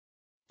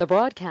The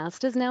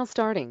broadcast is now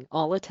starting.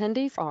 All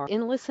attendees are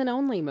in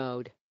listen-only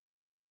mode.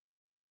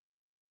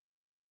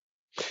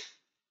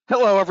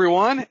 Hello,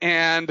 everyone,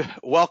 and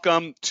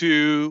welcome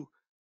to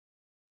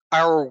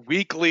our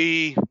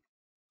weekly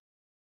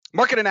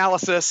market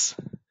analysis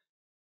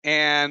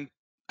and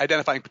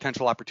identifying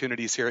potential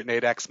opportunities here at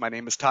Nadex. My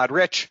name is Todd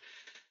Rich.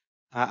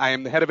 I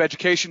am the head of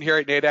education here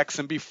at Nadex,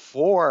 and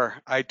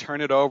before I turn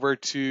it over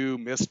to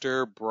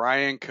Mr.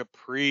 Brian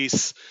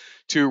Caprice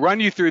to run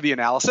you through the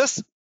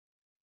analysis,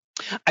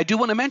 I do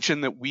want to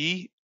mention that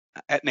we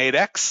at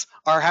Nadex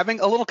are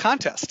having a little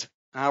contest.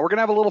 We're going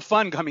to have a little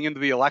fun coming into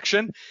the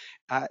election,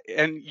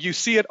 and you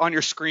see it on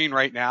your screen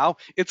right now.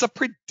 It's a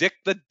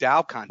Predict the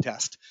Dow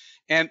contest,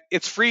 and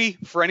it's free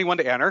for anyone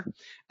to enter.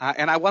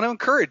 And I want to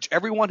encourage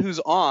everyone who's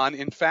on.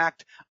 In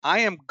fact, I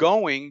am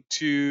going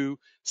to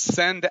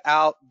send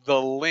out the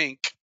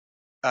link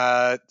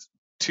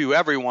to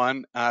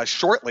everyone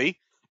shortly,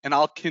 and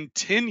I'll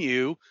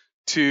continue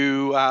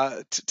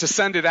to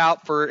send it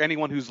out for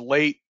anyone who's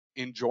late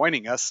in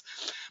joining us.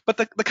 But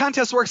the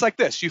contest works like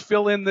this. You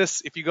fill in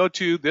this, if you go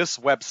to this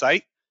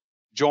website,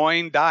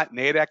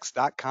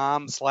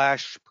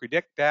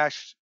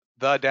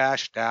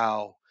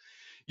 join.nadex.com/predict-the-dow.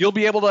 You'll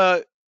be able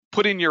to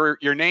put in your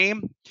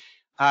name,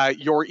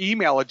 your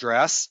email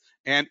address,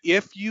 and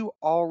if you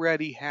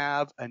already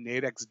have a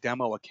Nadex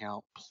demo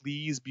account,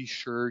 please be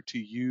sure to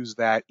use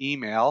that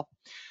email.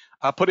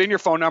 Put in your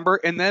phone number,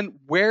 and then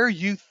where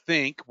you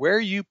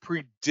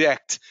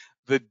predict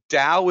the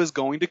Dow is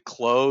going to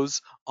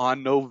close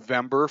on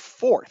November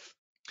 4th.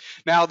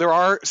 Now, there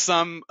are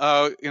some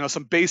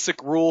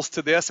basic rules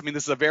to this. I mean,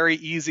 this is a very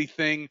easy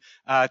thing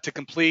to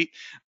complete.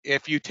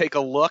 If you take a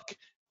look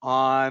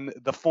on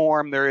the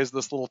form, there is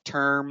this little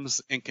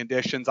terms and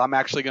conditions. I'm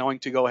actually going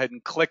to go ahead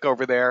and click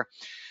over there,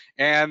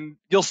 and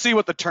you'll see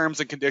what the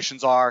terms and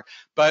conditions are.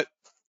 But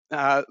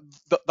the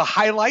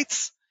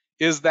highlights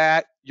is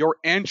that your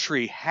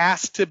entry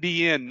has to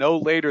be in no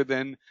later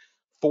than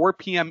 4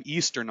 p.m.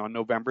 Eastern on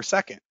November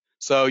 2nd.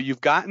 So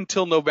you've got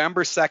until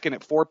November 2nd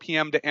at 4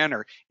 p.m. to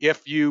enter.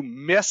 If you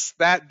miss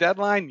that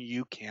deadline,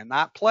 you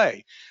cannot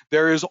play.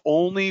 There is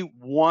only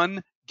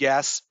one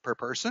guess per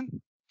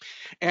person.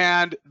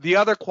 And the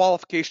other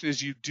qualification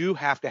is you do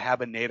have to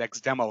have a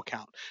Nadex demo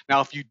account. Now,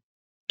 if you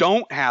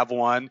don't have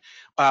one,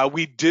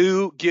 we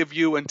do give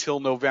you until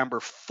November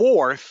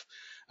 4th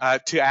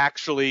to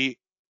actually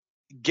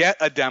get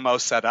a demo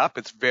set up.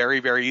 It's very,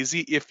 very easy.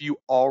 If you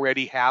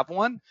already have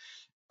one,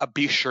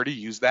 be sure to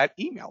use that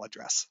email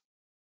address.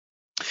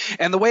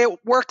 And the way it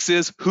works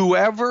is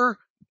whoever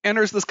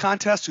enters this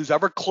contest, who's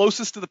ever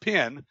closest to the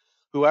pin,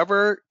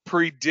 whoever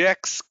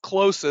predicts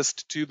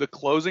closest to the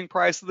closing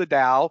price of the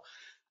Dow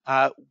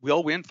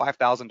will win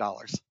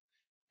 $5,000.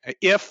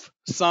 If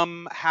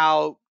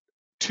somehow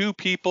two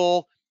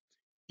people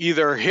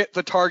either hit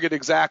the target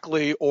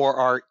exactly or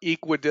are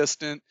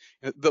equidistant,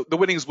 the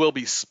winnings will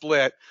be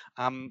split.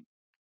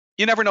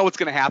 You never know what's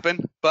going to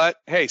happen, but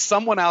hey,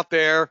 someone out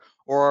there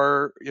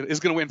is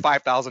going to win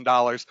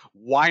 $5,000.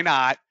 Why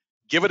not?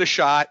 Give it a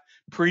shot.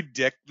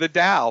 Predict the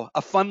Dow.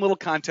 A fun little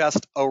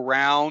contest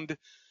around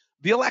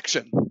the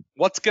election.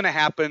 What's going to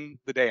happen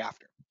the day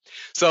after?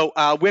 So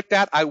with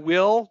that, I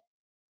will.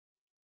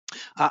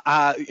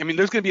 There's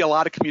going to be a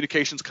lot of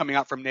communications coming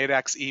out from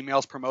Nadex,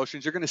 emails,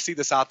 promotions. You're going to see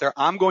this out there.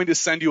 I'm going to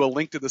send you a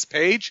link to this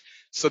page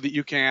so that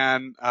you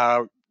can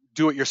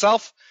do it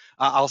yourself.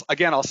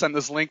 I'll send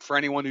this link for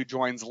anyone who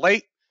joins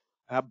late.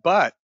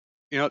 But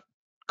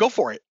go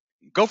for it.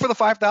 Go for the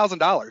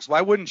 $5,000.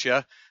 Why wouldn't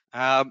you?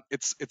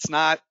 It's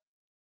not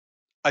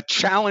a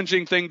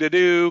challenging thing to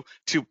do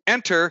to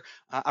enter.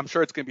 I'm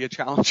sure it's going to be a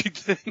challenging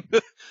thing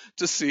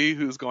to see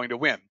who's going to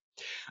win.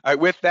 All right,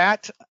 with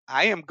that,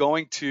 I am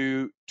going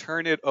to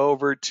turn it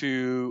over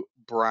to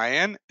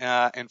Brian.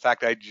 In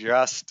fact, I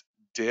just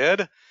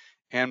did.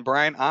 And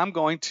Brian, I'm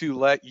going to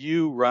let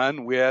you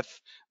run with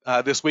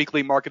this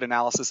weekly market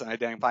analysis and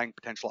identifying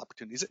potential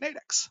opportunities at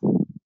Nadex.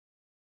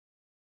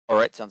 All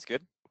right, sounds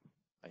good.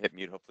 I hit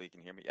mute. Hopefully you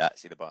can hear me. Yeah, I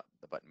see the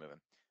button moving.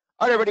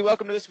 All right, everybody,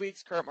 welcome to this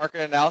week's current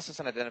market analysis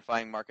and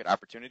identifying market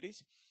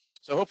opportunities.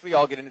 So hopefully you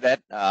all get into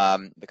that,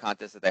 the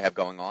contest that they have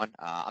going on.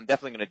 I'm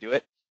definitely going to do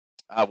it.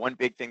 One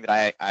big thing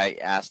that I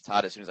asked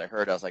Todd as soon as I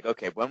heard, I was like,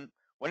 okay, when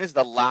is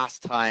the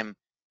last time,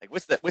 like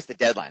what's the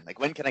deadline? Like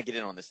when can I get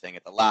in on this thing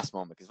at the last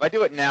moment? Because if I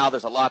do it now,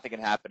 there's a lot that can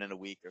happen in a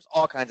week. There's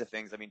all kinds of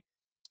things. I mean,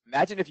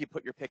 imagine if you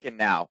put your pick in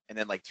now and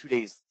then like 2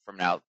 days from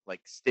now,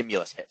 like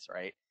stimulus hits,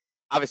 right?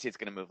 Obviously it's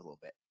going to move a little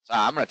bit. So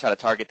I'm going to try to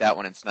target that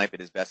one and snipe it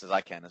as best as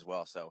I can as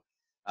well. So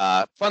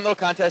fun little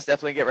contest.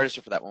 Definitely get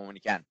registered for that one when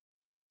you can.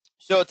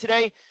 So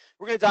today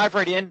we're going to dive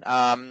right in.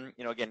 Again,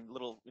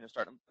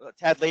 starting a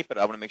tad late, but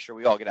I want to make sure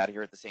we all get out of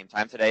here at the same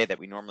time today that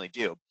we normally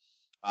do.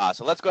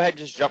 So let's go ahead and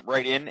just jump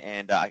right in.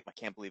 And I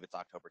can't believe it's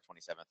October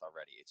 27th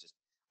already. It's just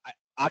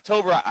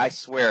October, I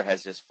swear,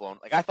 has just flown.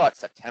 Like I thought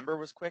September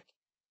was quick.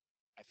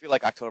 I feel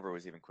like October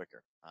was even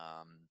quicker.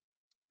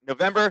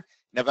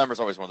 November's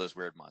always one of those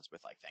weird months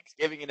with like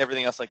Thanksgiving and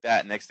everything else like that.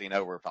 And next thing you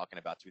know, we're talking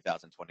about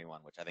 2021,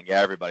 which I think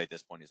everybody at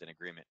this point is in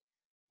agreement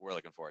we're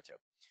looking forward to.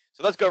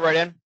 So let's go right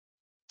in.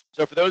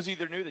 So for those of you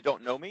that are new that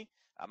don't know me,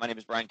 my name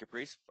is Brian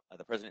Caprice,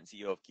 the president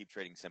and CEO of Keep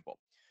Trading Simple.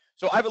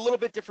 So I have a little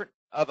bit different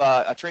of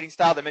a trading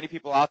style than many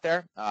people out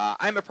there.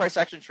 I'm a price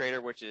action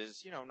trader, which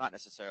is, not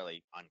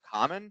necessarily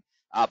uncommon,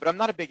 but I'm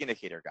not a big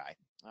indicator guy.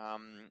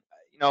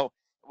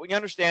 When you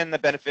understand the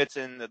benefits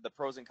and the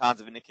pros and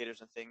cons of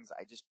indicators and things,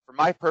 for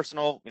my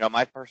personal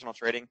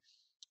trading,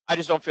 I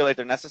just don't feel like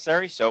they're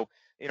necessary. So,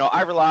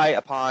 I rely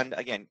upon,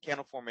 again,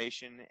 candle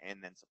formation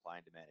and then supply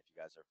and demand, if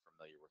you guys are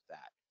familiar with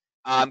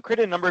that.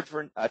 Created a number of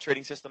different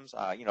trading systems,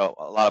 a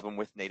lot of them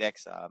with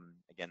Nadex.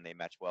 Again, they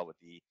match well with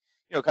the,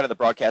 kind of the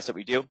broadcast that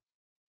we do.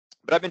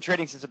 But I've been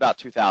trading since about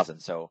 2000.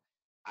 So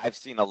I've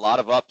seen a lot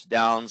of ups,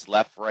 downs,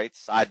 left, right,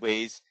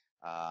 sideways,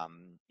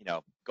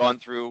 gone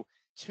through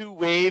 2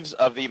 waves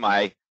of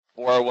my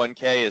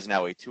 401k is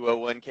now a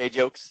 201k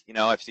jokes.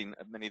 I've seen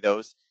many of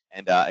those.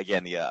 And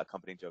again, the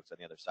accompanying jokes on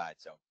the other side.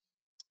 So,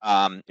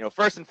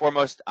 first and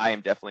foremost, I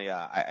am definitely,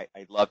 I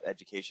love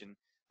education.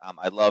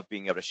 I love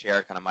being able to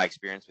share kind of my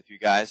experience with you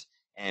guys.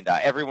 And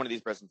every one of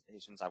these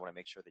presentations, I want to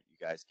make sure that you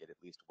guys get at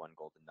least one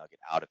golden nugget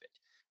out of it.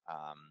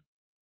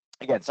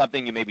 Again,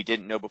 something you maybe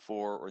didn't know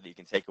before or that you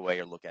can take away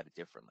or look at it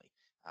differently.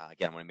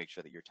 Again, I want to make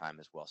sure that your time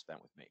is well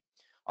spent with me.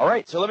 All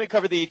right, so let me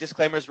cover the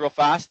disclaimers real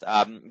fast. The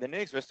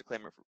Nadex risk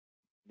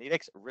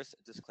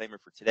disclaimer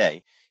for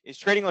today is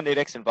trading on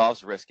Nadex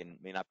involves risk and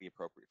may not be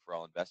appropriate for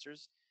all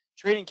investors.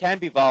 Trading can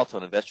be volatile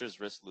and investors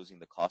risk losing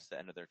the cost at the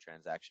end of their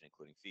transaction,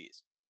 including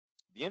fees.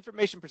 The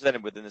information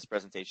presented within this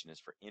presentation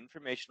is for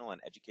informational and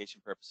education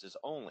purposes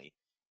only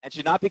and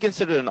should not be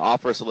considered an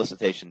offer or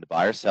solicitation to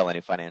buy or sell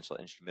any financial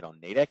instrument on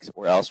Nadex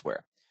or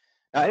elsewhere.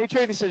 Now, any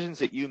trading decisions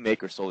that you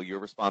make are solely your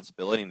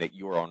responsibility and at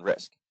your own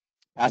risk.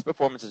 Past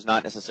performance is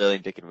not necessarily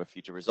indicative of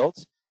future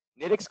results.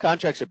 Nadex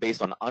contracts are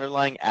based on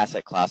underlying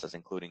asset classes,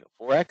 including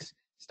Forex,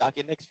 stock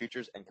index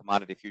futures, and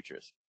commodity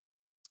futures.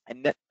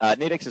 And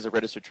Nadex is a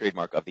registered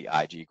trademark of the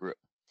IG Group.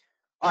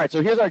 All right,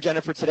 so here's our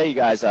agenda for today, you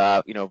guys.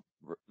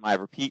 My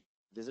repeat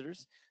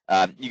visitors,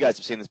 you guys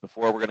have seen this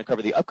before. We're going to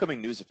cover the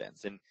upcoming news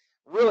events, and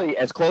really,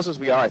 as close as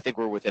we are, I think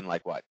we're within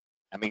I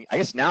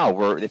guess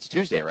now it's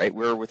Tuesday, right?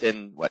 We're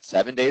within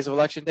 7 days of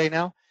election day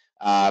now.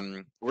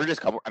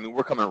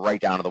 We're coming right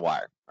down to the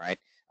wire, right?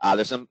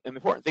 There's some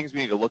important things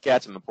we need to look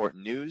at, some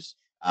important news,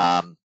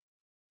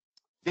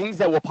 things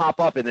that will pop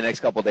up in the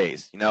next couple of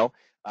days,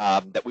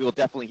 that we will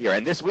definitely hear.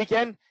 And this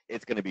weekend,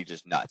 it's going to be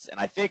just nuts. And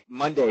I think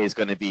Monday is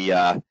going to be,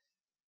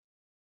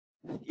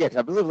 because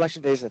I believe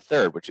election day is the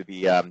 3rd, which would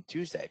be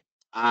Tuesday.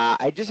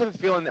 I just have a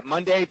feeling that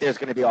Monday there's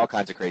going to be all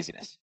kinds of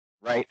craziness,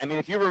 right? I mean,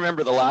 if you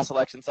remember the last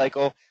election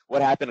cycle,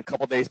 what happened a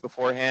couple days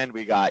beforehand?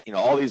 We got,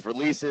 all these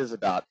releases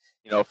about,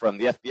 from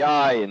the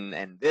FBI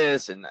and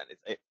this, and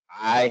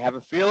I have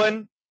a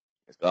feeling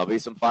there's going to be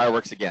some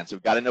fireworks again. So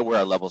we've got to know where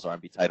our levels are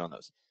and be tight on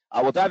those.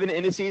 We'll dive into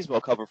indices.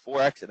 We'll cover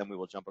Forex, and then we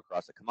will jump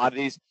across the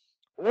commodities.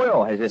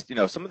 Oil has just,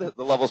 some of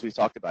the levels we've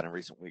talked about in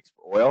recent weeks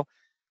for oil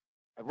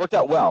have worked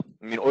out well.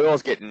 I mean, oil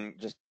is getting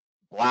just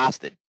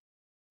blasted.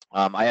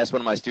 I asked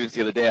one of my students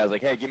the other day, I was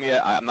like, hey,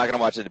 I'm not going to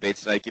watch the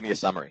debates tonight, give me a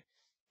summary.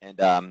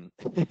 And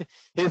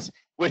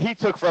what he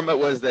took from it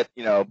was that,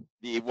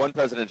 the one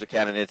presidential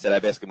candidate said, I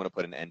basically want to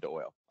put an end to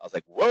oil. I was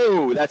like,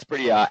 whoa, that's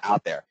pretty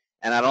out there.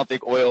 And I don't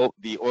think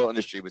the oil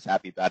industry was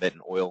happy about it,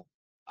 and oil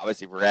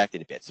obviously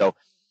reacted a bit. So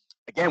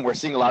again, we're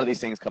seeing a lot of these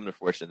things come to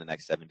fruition in the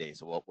next 7 days.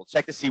 So we'll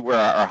check to see where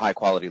our high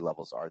quality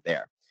levels are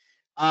there.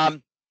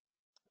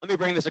 Let me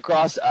bring this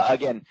across.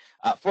 Again,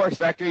 Forex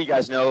Factory, you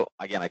guys know,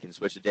 again, I can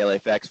switch to Daily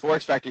FX.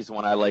 Forex Factory is the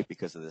one I like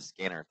because of the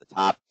scanner at the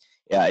top.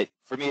 Yeah,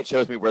 for me, it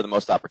shows me where the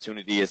most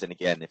opportunity is. And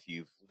again, if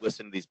you've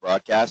listened to these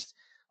broadcasts,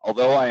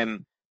 although I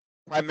am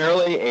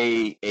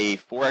primarily a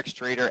Forex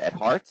trader at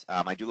heart,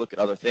 I do look at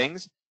other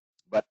things.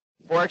 But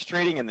Forex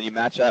trading, and then you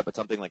match up with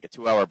something like a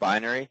 2-hour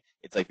binary,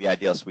 it's like the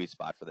ideal sweet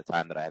spot for the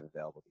time that I have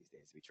available these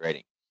days to be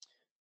trading.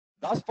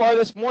 Thus far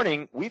this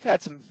morning, we've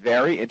had some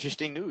very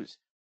interesting news.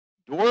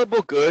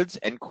 Durable goods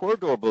and core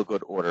durable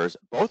good orders,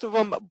 both of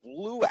them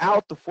blew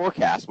out the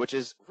forecast, which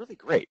is really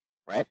great,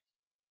 right?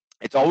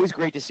 It's always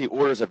great to see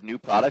orders of new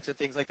products and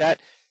things like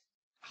that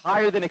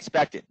higher than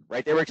expected,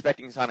 right? They were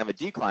expecting kind of a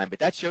decline, but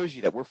that shows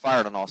you that we're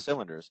fired on all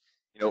cylinders.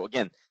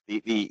 Again,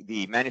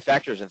 the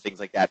manufacturers and things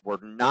like that were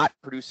not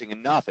producing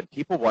enough, and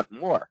people want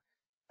more.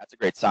 That's a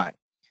great sign.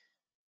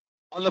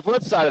 On the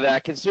flip side of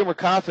that, consumer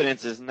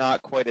confidence is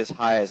not quite as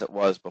high as it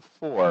was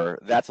before.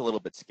 That's a little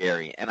bit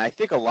scary, and I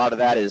think a lot of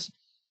that is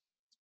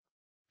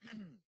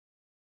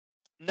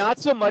not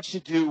so much to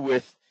do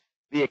with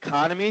the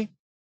economy,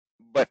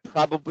 but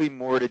probably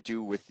more to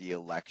do with the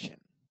election,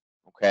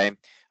 okay?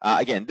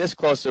 Again, this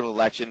close to an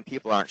election,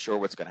 people aren't sure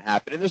what's going to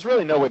happen, and there's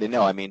really no way to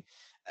know. I mean,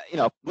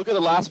 look at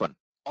the last one.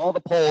 All the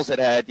polls that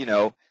had,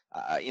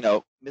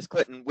 Miss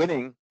Clinton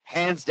winning,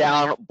 hands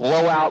down,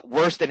 blowout,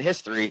 worst in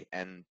history,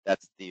 and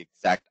that's the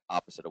exact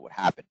opposite of what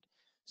happened.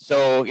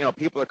 So,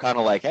 people are kind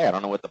of like, hey, I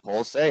don't know what the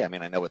polls say. I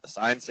mean, I know what the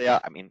signs say.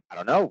 I mean, I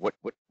don't know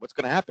what's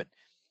going to happen.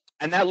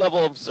 And that level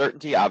of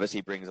certainty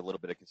obviously brings a little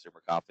bit of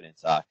consumer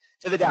confidence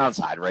to the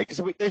downside, right?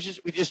 Because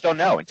we just don't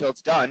know until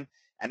it's done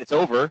and it's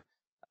over.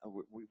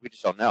 We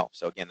just don't know.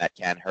 So again, that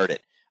can hurt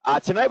it.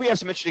 Tonight we have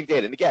some interesting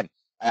data. And again,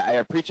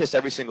 I preach this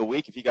every single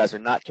week. If you guys are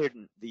not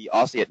trading the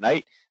Aussie at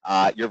night,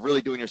 you're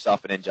really doing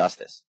yourself an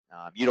injustice.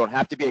 You don't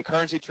have to be a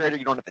currency trader.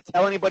 You don't have to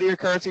tell anybody you're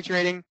currency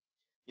trading.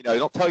 You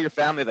don't tell your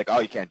family like, oh,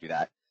 you can't do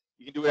that.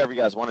 You can do whatever you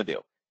guys want to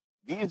do.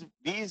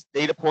 These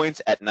data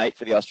points at night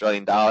for the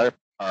Australian dollar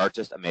are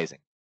just amazing.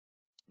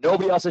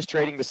 Nobody else is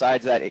trading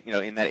besides that,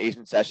 in that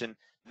Asian session.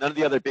 None of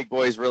the other big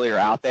boys really are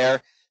out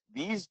there.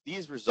 These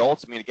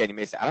results, I mean, again, you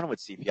may say, I don't know what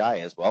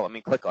CPI is. Well, I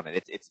mean, click on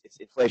it. It's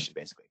inflation,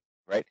 basically,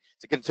 right?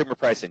 It's a consumer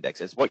price index.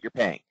 It's what you're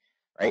paying,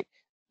 right?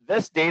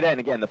 This data, and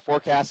again, the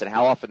forecast and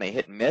how often they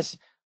hit and miss,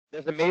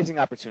 there's amazing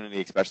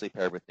opportunity, especially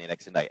paired with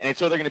Nadex tonight. And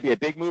it's either going to be a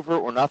big mover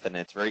or nothing.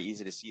 And it's very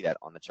easy to see that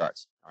on the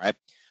charts, all right?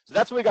 So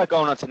that's what we got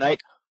going on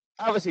tonight.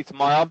 Obviously,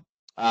 tomorrow,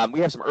 we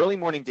have some early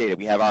morning data.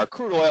 We have our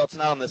crude oil. It's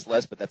not on this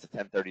list, but that's at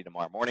 10:30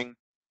 tomorrow morning.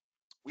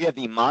 We have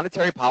the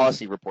monetary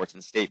policy reports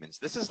and statements.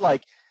 This is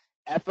like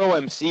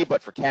FOMC,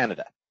 but for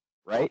Canada,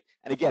 right?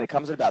 And again, it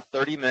comes at about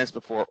 30 minutes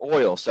before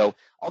oil. So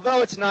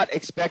although it's not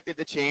expected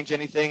to change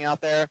anything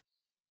out there,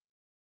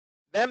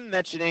 them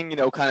mentioning,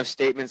 kind of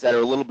statements that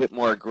are a little bit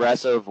more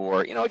aggressive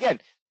or, again,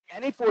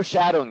 any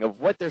foreshadowing of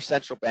what their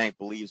central bank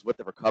believes what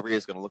the recovery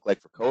is going to look like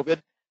for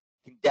COVID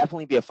can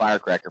definitely be a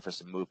firecracker for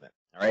some movement,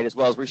 all right? As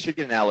well as we should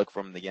get an outlook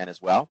from the yen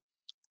as well.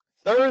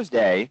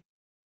 Thursday,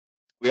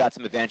 we got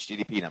some advanced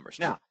GDP numbers.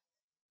 Now,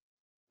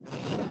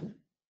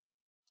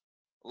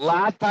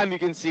 last time you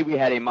can see we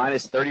had a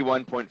minus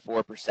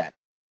 31.4%.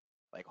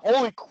 Like,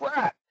 holy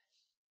crap,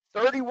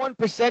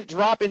 31%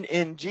 drop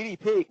in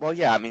GDP. Well,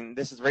 yeah, I mean,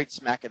 this is right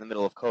smack in the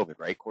middle of COVID,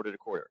 right? Quarter to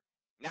quarter.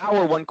 Now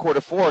we're 1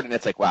 quarter forward, and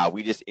it's like, wow,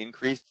 we just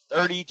increased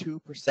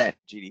 32%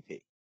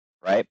 GDP,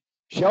 right?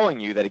 Showing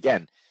you that,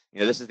 again,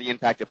 this is the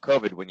impact of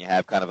COVID when you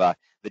have kind of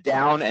the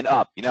down and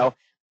up,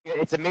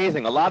 It's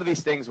amazing. A lot of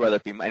these things, whether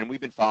it be, and we've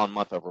been following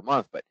month over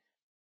month, but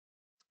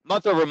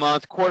month over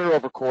month, quarter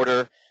over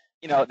quarter,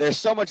 there's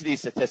so much of these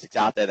statistics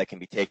out there that can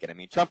be taken. I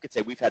mean, Trump could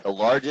say we've had the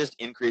largest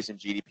increase in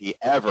GDP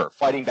ever,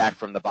 fighting back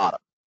from the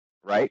bottom,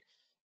 right?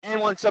 And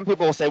when some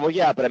people will say, well,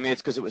 yeah, but I mean,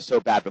 it's because it was so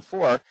bad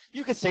before.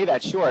 You could say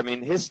that, sure. I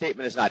mean, his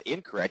statement is not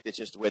incorrect. It's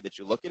just the way that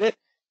you look at it.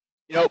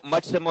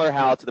 Much similar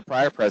how to the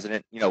prior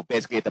president,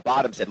 basically at the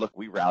bottom said, look,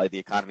 we rallied the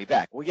economy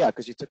back. Well, yeah,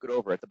 because you took it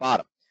over at the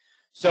bottom.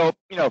 So,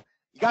 you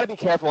got to be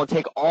careful and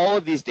take all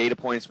of these data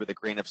points with a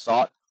grain of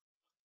salt.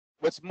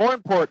 What's more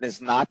important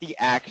is not the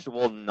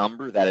actual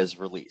number that is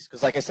released.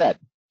 Because like I said,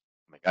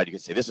 oh my God, you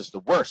could say this is the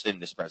worst in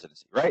this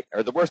presidency, right?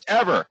 Or the worst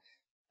ever.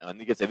 And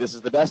you could say this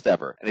is the best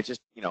ever. And it's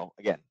just,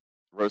 again,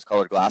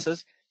 rose-colored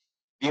glasses.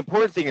 The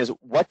important thing is,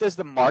 what does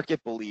the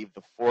market believe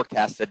the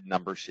forecasted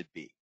number should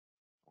be?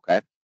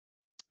 Okay?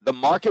 The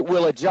market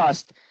will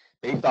adjust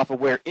based off of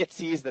where it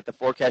sees that the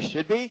forecast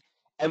should be.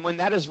 And when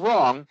that is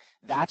wrong,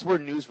 that's where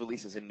news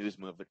releases and news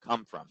movement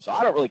come from. So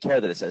I don't really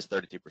care that it says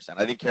 32%.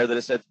 I didn't care that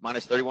it said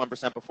minus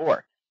 31%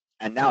 before.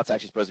 And now it's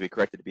actually supposed to be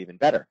corrected to be even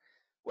better.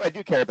 What I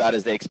do care about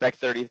is they expect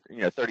 32.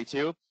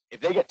 If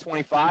they get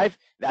 25,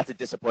 that's a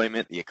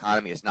disappointment. The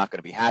economy is not going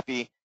to be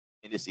happy.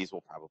 Indices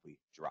will probably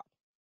drop.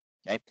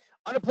 Okay.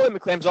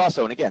 Unemployment claims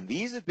also, and again,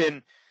 this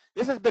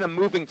has been a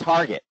moving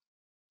target.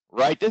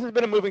 Right? This has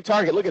been a moving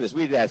target. Look at this.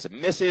 We had some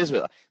misses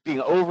with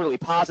being overly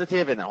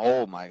positive, and then,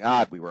 oh my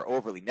God, we were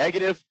overly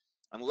negative.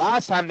 And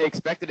last time they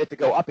expected it to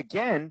go up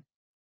again,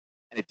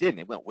 and it didn't.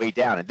 It went way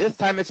down. And this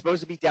time it's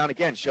supposed to be down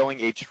again,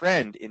 showing a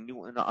trend in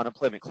new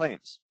unemployment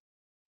claims.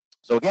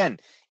 So again,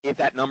 if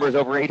that number is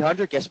over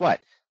 800, guess what?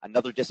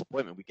 Another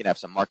disappointment. We can have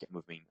some market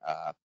moving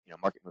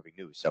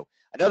news. So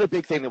another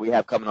big thing that we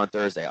have coming on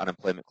Thursday,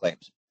 unemployment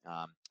claims.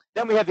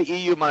 Then we have the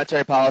EU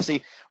monetary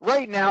policy.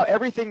 Right now,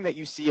 everything that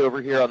you see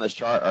over here on this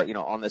chart, or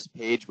on this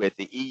page with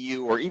the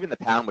EU or even the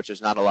pound, which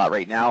is not a lot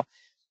right now,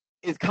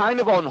 is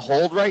kind of on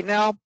hold right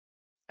now.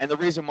 And the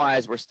reason why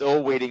is we're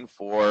still waiting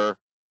for,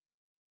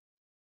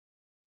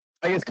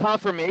 I guess,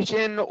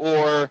 confirmation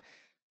or,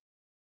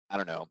 I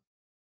don't know,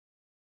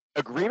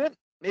 agreement,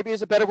 maybe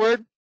is a better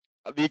word,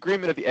 of the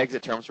agreement of the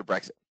exit terms for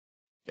Brexit.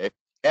 Okay,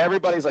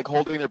 everybody's like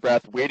holding their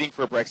breath, waiting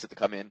for Brexit to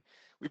come in.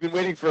 We've been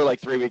waiting for like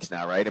 3 weeks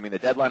now, right? I mean, the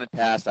deadline had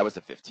passed. That was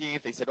the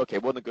 15th. They said, okay,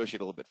 we'll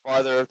negotiate a little bit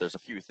farther. There's a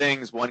few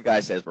things. One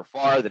guy says we're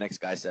far. The next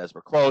guy says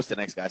we're close. The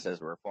next guy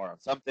says we're far on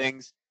some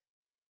things.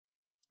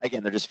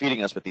 Again, they're just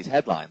feeding us with these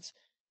headlines.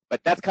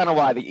 But that's kind of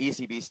why the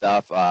ECB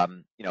stuff,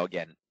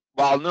 again,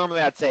 while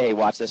normally I'd say, hey,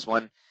 watch this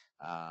one.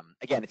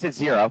 Again, it's at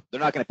zero. They're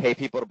not going to pay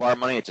people to borrow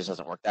money. It just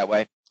doesn't work that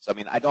way. So, I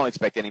mean, I don't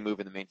expect any move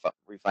in the main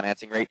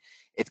refinancing rate.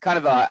 It's kind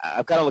of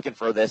I'm kind of looking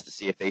for this to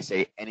see if they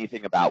say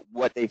anything about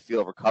what they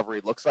feel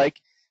recovery looks like.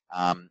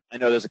 I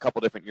know there's a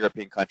couple different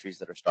European countries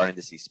that are starting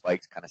to see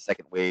spikes, kind of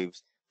second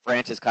waves.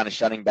 France is kind of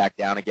shutting back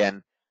down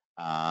again.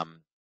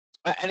 And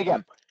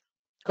again,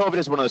 COVID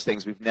is one of those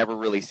things. We've never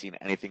really seen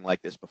anything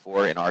like this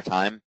before in our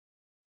time.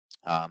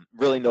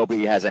 Really,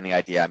 nobody has any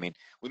idea. I mean,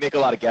 we make a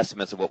lot of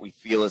guesstimates of what we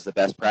feel is the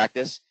best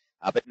practice,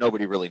 but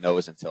nobody really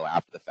knows until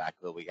after the fact.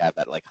 We have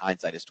that, like,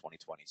 hindsight is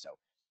 2020. So,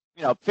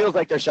 it feels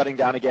like they're shutting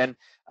down again.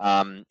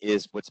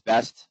 Is what's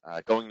best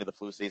going into the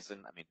flu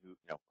season. I mean,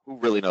 who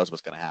really knows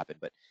what's going to happen?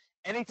 But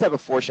any type of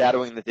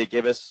foreshadowing that they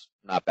give us,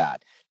 not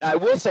bad. Now, I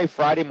will say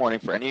Friday morning,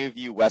 for any of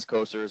you West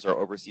Coasters or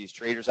overseas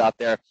traders out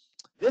there,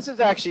 this is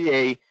actually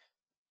a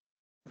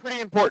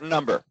pretty important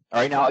number. All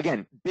right, now,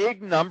 again,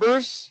 big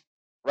numbers,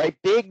 right?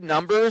 Big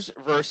numbers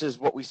versus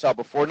what we saw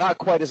before, not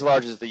quite as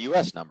large as the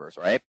U.S. numbers,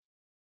 right?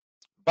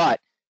 But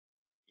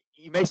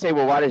you may say,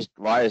 well,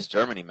 why does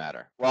Germany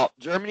matter? Well,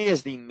 Germany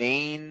is the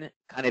main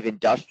kind of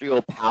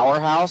industrial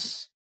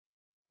powerhouse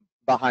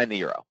behind the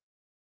euro.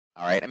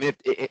 All right. I mean,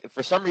 if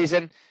for some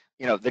reason,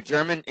 the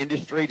German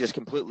industry just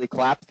completely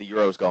collapsed, the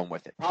euro's going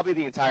with it. Probably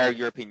the entire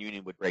European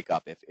Union would break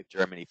up if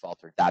Germany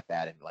faltered that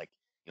bad and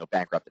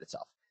bankrupted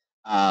itself.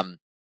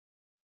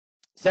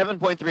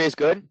 7.3 is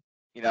good.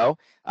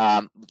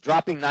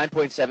 Dropping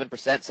 9.7%,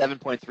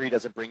 7.3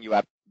 doesn't bring you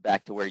up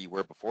back to where you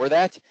were before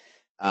that.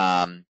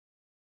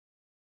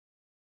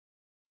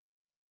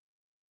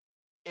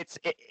 It's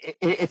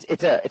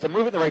a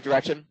move in the right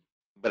direction,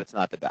 but it's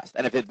not the best.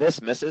 And if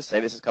this misses, say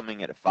this is coming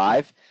in at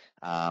 5,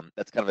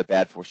 that's kind of a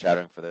bad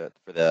foreshadowing for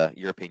the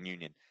European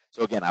Union.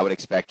 So again, I would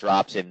expect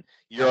drops in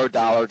euro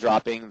dollar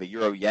dropping, the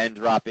euro yen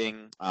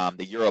dropping,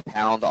 the euro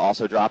pound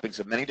also dropping.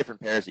 So many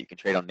different pairs that you can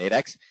trade on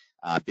Nadex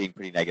being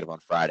pretty negative on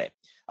Friday.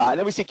 And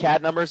then we see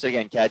CAD numbers.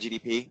 Again, CAD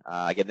GDP.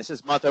 Again, this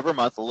is month over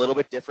month, a little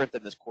bit different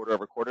than this quarter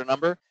over quarter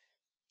number.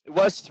 It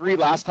was 3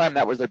 last time.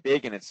 That was their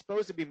big, and it's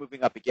supposed to be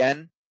moving up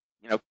again.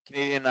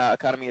 Canadian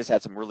economy has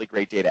had some really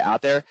great data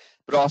out there,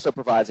 but also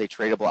provides a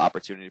tradable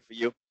opportunity for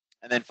you.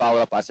 And then followed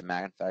up by some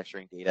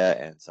manufacturing data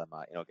and some,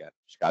 again,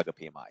 Chicago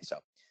PMI. So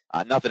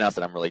nothing else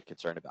that I'm really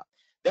concerned about.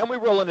 Then we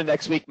roll into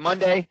next week,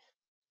 Monday.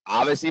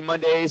 Obviously,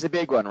 Monday is a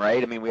big one,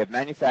 right? I mean, we have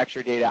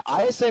manufacturer data.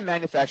 ISM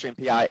manufacturing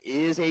PI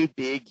is a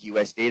big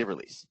U.S. data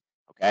release,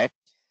 okay?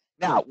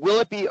 Now, will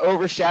it be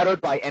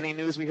overshadowed by any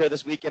news we hear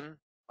this weekend,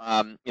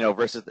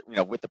 versus,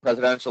 with the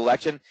presidential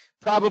election?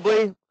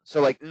 Probably.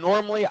 So,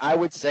 normally I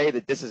would say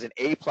that this is an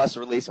A+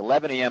 release,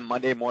 11 a.m.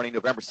 Monday morning,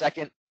 November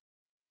 2nd.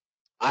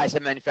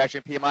 ISM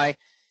manufacturing PMI,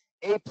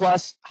 A+,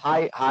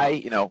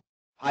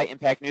 high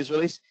impact news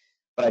release.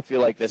 But I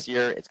feel like this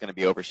year it's going to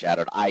be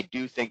overshadowed. I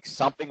do think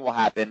something will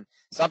happen.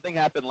 Something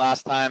happened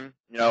last time,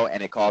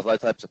 and it caused other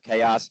types of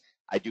chaos.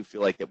 I do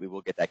feel like that we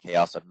will get that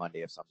chaos on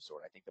Monday of some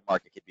sort. I think the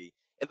market could be,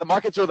 if the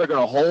markets are, they're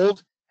going to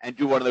hold and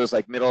do one of those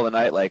middle of the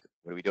night, what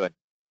are we doing?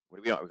 What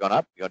are we doing? Are we going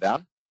up? We go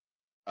down?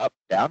 Up,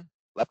 down,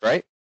 left,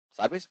 right,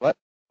 sideways, what?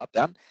 Up,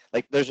 down?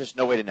 There's just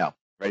no way to know,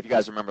 right? If you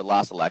guys remember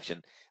last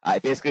election,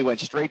 it basically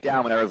went straight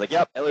down when everyone's like,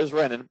 yep, Hillary's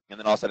winning. And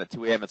then all of a sudden at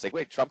 2 a.m., it's like,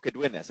 wait, Trump could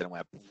win this. And it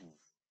went, and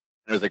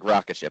it was like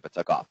rocket ship. It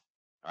took off.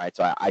 All right.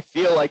 So I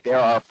feel like there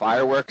are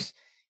fireworks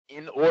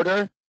in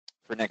order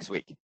for next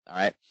week. All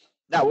right.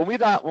 Now, when we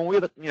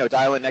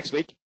dial in next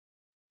week,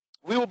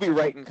 we will be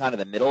right in kind of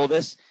the middle of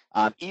this.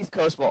 East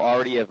Coast will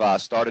already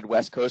have started.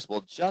 West Coast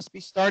will just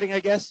be starting, I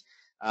guess.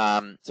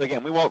 So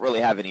again, we won't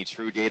really have any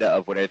true data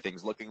of what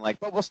everything's looking like,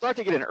 but we'll start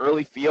to get an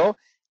early feel,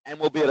 and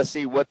we'll be able to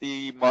see what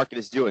the market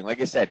is doing.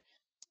 Like I said,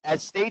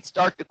 as states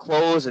start to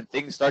close and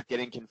things start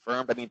getting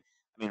confirmed, I mean,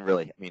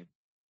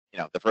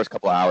 the first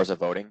couple of hours of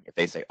voting, if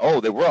they say,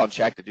 oh, they were on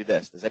track to do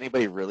this, does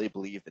anybody really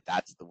believe that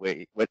that's the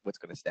way, what's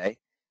going to stay?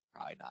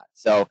 Probably not.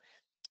 So,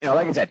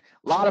 like I said,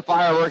 a lot of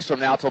fireworks from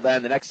now till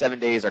then. The next 7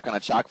 days are kind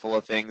of chock full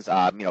of things,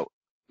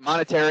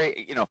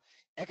 monetary,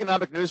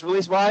 economic news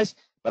release wise,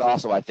 but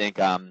also I think,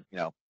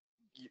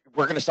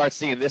 we're going to start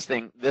seeing this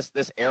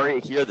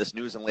area here, this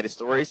news and latest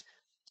stories.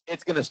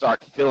 It's going to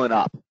start filling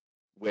up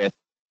with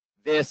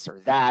this or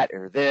that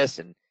or this,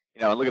 and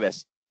and look at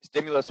this.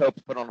 Stimulus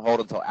hopes put on hold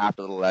until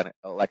after the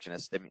election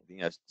as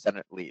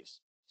Senate leaves.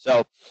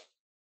 So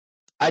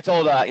I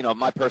told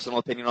my personal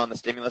opinion on the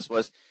stimulus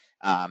was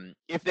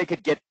if they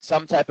could get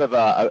some type of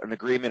an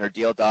agreement or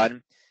deal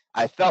done,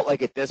 I felt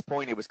like at this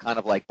point it was kind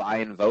of like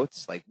buying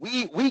votes. Like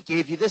we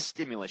gave you this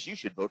stimulus, you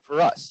should vote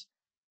for us,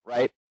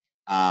 right?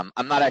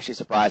 I'm not actually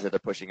surprised that they're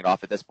pushing it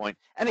off at this point.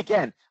 And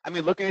again,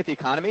 looking at the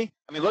economy,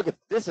 look at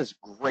this is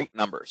great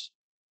numbers,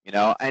 and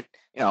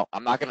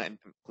I'm not gonna.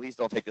 Please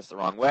don't take this the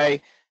wrong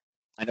way.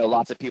 I know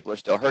lots of people are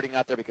still hurting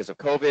out there because of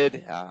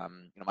COVID.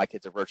 My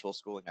kids are virtual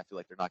schooling. I feel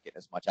like they're not getting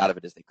as much out of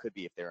it as they could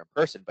be if they're in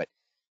person. But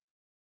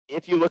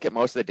if you look at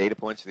most of the data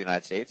points for the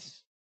United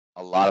States,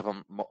 a lot of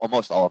them,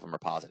 almost all of them are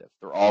positive.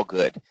 They're all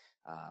good.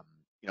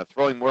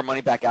 Throwing more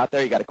money back out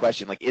there, you got to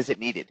question, is it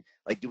needed?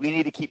 Do we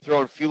need to keep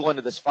throwing fuel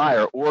into this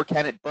fire, or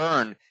can it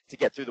burn to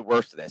get through the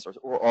worst of this?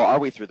 Or are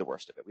we through the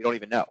worst of it? We don't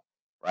even know,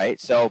 right?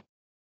 So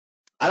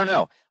I don't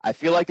know. I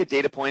feel like the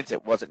data points,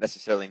 it wasn't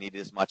necessarily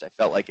needed as much. I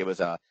felt like it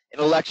was an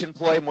election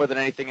ploy more than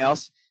anything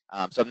else.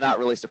 So I'm not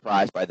really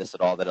surprised by this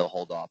at all that it'll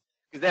hold off.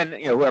 Because then,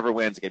 whoever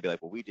wins is going to be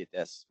like, well, we did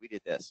this, we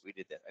did this, we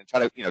did this, and try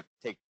to,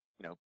 take,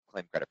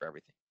 claim credit for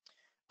everything.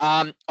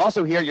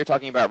 Also here, you're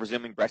talking about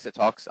resuming Brexit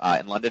talks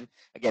in London.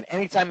 Again,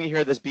 anytime you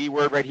hear this B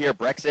word right here,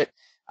 Brexit,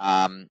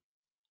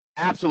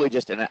 absolutely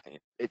just,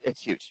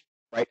 it's huge,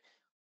 right?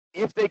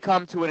 If they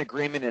come to an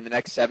agreement in the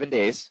next 7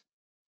 days,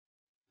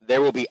 there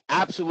will be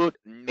absolute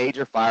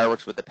major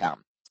fireworks with the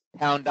pound.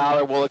 Pound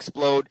dollar will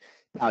explode.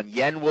 Pound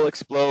yen will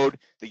explode.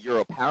 The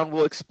euro pound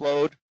will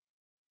explode.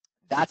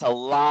 That's a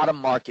lot of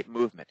market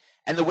movement.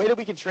 And the way that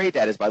we can trade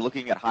that is by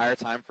looking at higher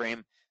time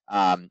frame,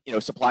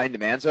 supply and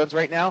demand zones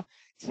right now.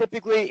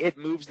 Typically, it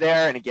moves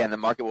there, and again, the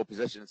market will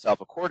position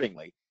itself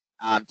accordingly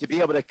to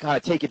be able to kind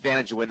of take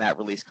advantage of when that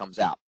release comes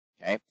out.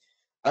 Okay.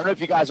 I don't know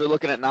if you guys are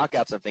looking at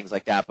knockouts and things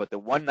like that, but the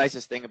one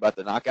nicest thing about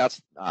the knockouts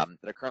that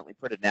are currently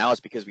printed now is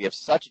because we have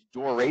such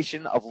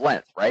duration of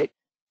length, right?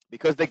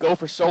 Because they go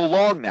for so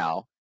long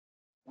now,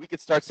 we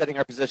could start setting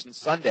our positions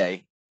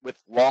Sunday with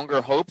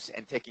longer hopes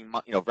and taking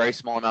very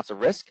small amounts of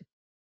risk.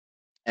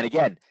 And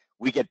again,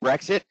 we get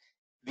Brexit,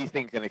 these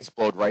things can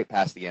explode right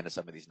past the end of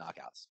some of these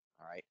knockouts.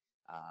 All right.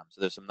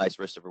 So there's some nice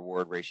risk to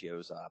reward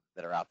ratios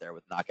that are out there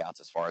with knockouts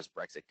as far as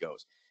Brexit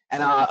goes.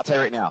 And I'll tell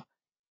you right now,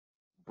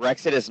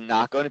 Brexit is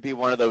not going to be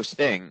one of those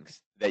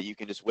things that you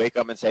can just wake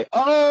up and say,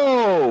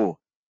 oh,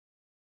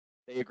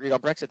 they agreed on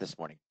Brexit this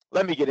morning.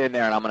 Let me get in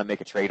there and I'm going to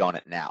make a trade on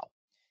it now.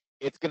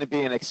 It's going to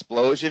be an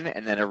explosion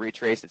and then a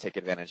retrace to take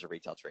advantage of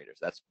retail traders.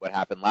 That's what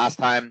happened last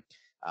time.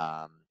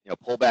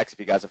 Pullbacks, if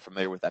you guys are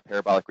familiar with that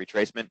parabolic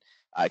retracement,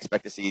 I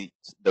expect to see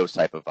those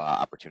type of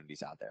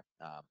opportunities out there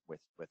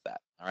with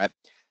that. All right.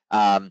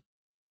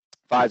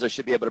 Pfizer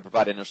should be able to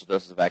provide initial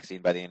doses of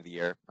vaccine by the end of the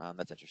year.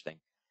 That's interesting.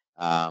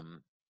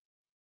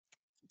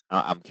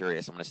 I'm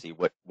curious. I'm going to see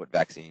what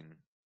vaccine.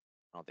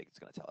 I don't think it's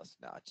going to tell us.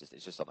 No, it's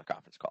just on the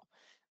conference call.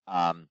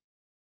 I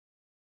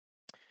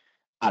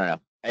don't know.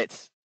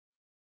 It's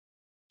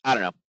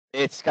kind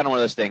of one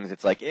of those things.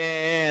 It's like,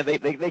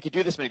 they could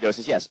do this many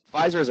doses. Yes,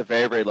 Pfizer is a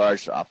very, very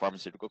large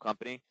pharmaceutical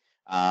company.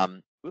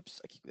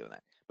 Oops, I keep doing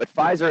that. But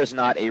Pfizer is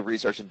not a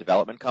research and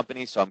development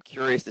company, so I'm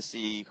curious to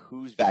see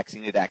whose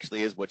vaccine it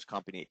actually is, which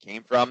company it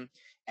came from,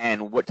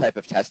 and what type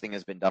of testing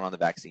has been done on the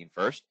vaccine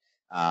first.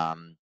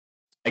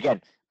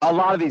 Again, a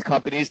lot of these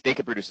companies, they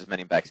could produce as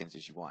many vaccines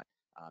as you want.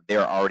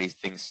 There are already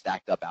things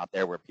stacked up out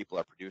there where people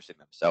are producing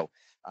them. So,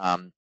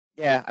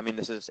 yeah, I mean,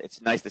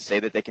 it's nice to say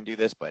that they can do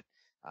this, but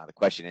the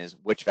question is,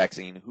 which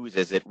vaccine, whose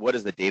is it, what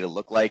does the data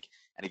look like?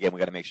 And again, we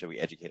got to make sure we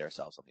educate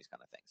ourselves on these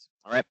kind of things.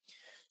 All right.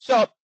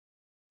 So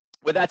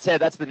with that said,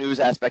 that's the news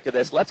aspect of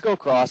this. Let's go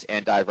across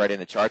and dive right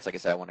into charts. Like I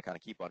said, I want to kind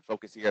of keep on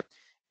focus here.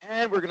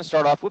 And we're going to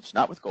start off,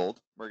 not with gold.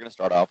 We're going to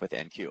start off with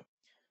NQ.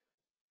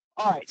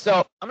 All right,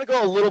 so I'm going to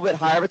go a little bit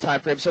higher of a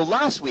time frame. So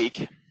last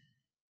week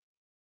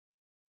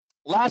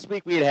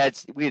we had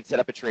set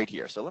up a trade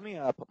here. So let me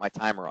put my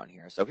timer on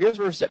here. So here's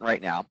where we're sitting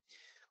right now.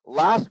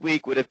 Last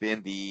week would have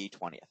been the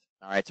 20th.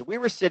 All right, so we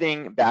were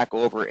sitting back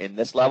over in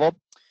this level,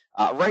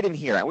 right in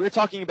here. And we were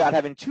talking about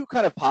having two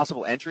kind of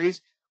possible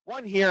entries.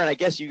 One here, and I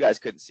guess you guys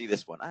couldn't see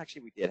this one.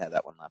 Actually, we did have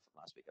that one left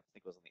from last week. I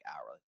think it was on the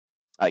hourly.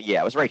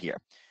 Yeah, it was right here.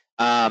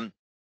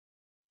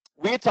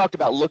 We had talked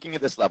about looking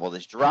at this level,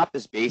 this drop,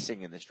 this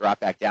basing, and this drop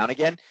back down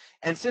again.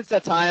 And since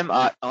that time,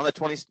 on the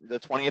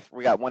 20th,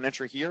 we got one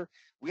entry here.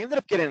 We ended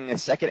up getting a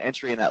second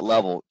entry in that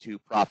level to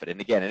profit. And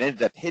again, it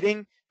ended up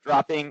hitting,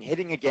 dropping,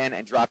 hitting again,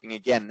 and dropping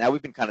again. Now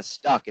we've been kind of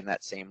stuck in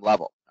that same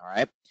level. All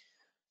right.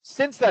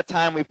 Since that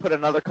time, we put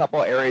another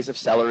couple areas of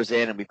sellers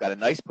in, and we've got a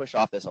nice push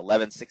off this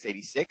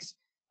 11,686.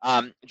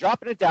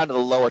 Dropping it down to the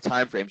lower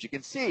time frames, you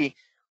can see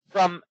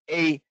from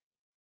a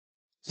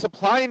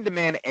supply and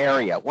demand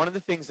area, one of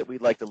the things that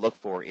we'd like to look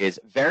for is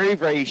very,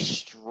 very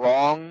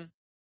strong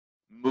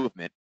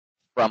movement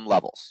from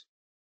levels,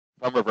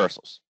 from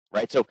reversals,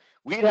 right? So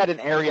we had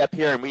an area up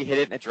here and we hit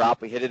it and it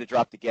dropped, we hit it, it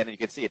dropped again, and you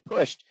can see it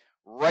pushed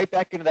right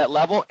back into that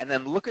level, and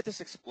then look at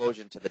this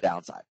explosion to the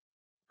downside,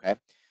 okay?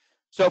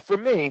 So for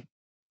me,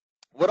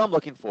 what I'm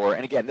looking for,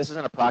 and again, this is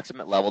an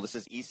approximate level, this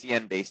is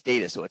ECN-based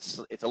data, so it's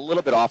a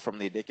little bit off from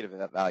the indicative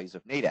values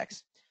of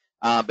Nadex.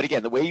 But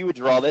again, the way you would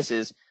draw this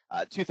is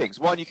two things.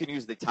 One, you can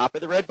use the top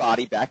of the red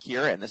body back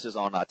here, and this is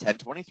on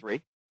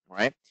 1023,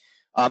 right?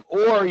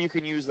 Or you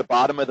can use the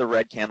bottom of the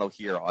red candle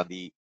here on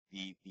the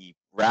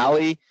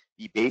rally,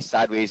 the base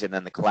sideways, and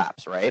then the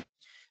collapse, right?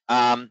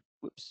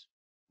 Whoops.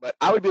 But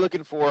I would be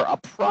looking for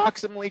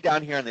approximately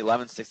down here in the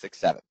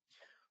 11667.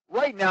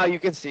 Right now, you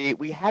can see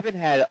we haven't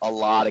had a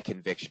lot of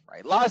conviction,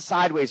 right? A lot of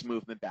sideways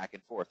movement back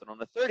and forth. And on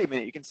the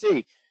 30-minute, you can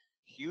see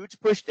huge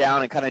push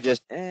down and kind of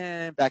just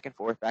back and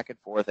forth,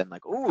 and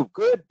like, oh,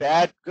 good,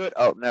 bad, good.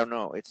 Oh,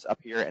 no, it's up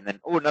here, and then,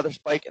 oh, another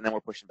spike, and then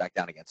we're pushing back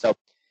down again. So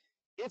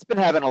it's been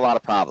having a lot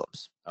of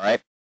problems, all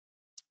right?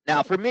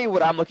 Now, for me,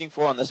 what I'm looking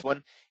for on this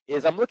one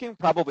is I'm looking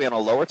probably on a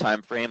lower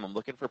time frame. I'm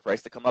looking for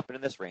price to come up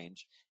into this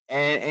range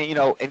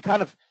and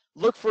kind of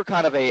look for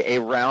kind of a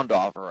round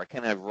off or a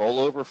kind of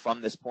rollover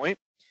from this point.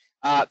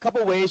 A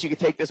couple ways you could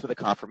take this with a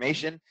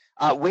confirmation.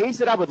 Ways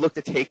that I would look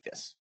to take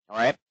this, all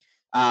right?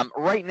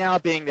 Right now,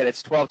 being that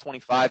it's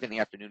 12:25 in the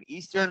afternoon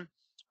Eastern,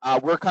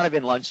 we're kind of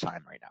in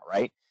lunchtime right now,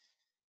 right?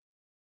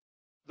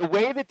 The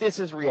way that this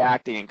is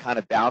reacting and kind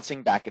of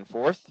bouncing back and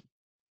forth,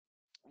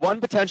 one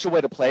potential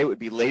way to play would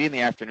be late in the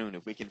afternoon.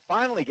 If we can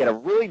finally get a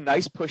really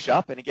nice push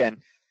up, and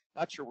again,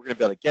 not sure we're going to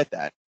be able to get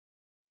that,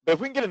 but if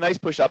we can get a nice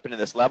push up into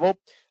this level,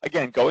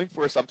 again, going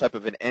for some type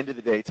of an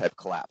end-of-the-day type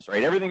collapse,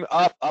 right? Everything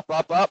up, up,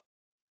 up, up.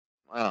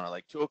 I don't know,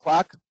 like 2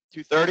 o'clock,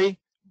 2:30,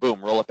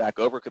 boom, roll it back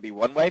over. Could be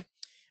one way.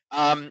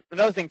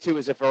 Another thing, too,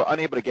 is if we're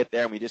unable to get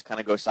there and we just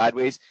kind of go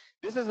sideways,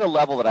 this is a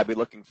level that I'd be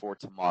looking for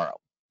tomorrow,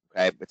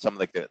 okay, with some of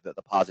like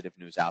the positive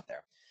news out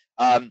there.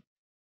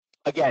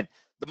 Again,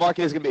 the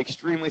market is going to be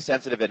extremely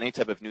sensitive to any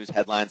type of news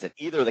headlines that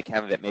either the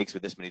candidate makes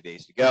with this many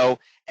days to go.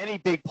 Any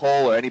big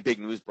poll or any big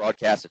news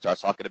broadcast that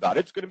starts talking about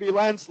it's going to be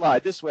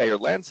landslide this way or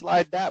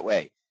landslide that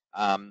way.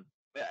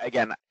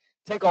 Again,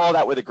 take all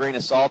that with a grain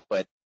of salt,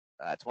 but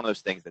it's one of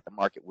those things that the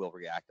market will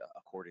react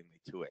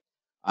accordingly to it.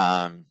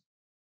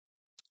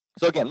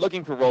 So again,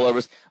 looking for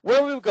rollovers.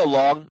 Where we would go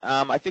long,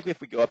 I think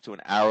if we go up to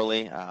an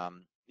hourly,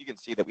 you can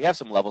see that we have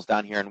some levels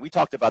down here, and we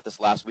talked about this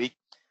last week,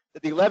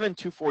 that the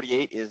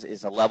 11,248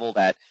 is a level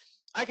that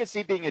I could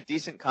see being a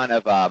decent kind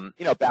of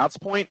bounce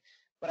point,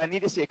 but I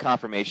need to see a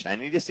confirmation. I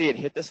need to see it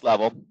hit this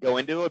level, go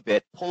into a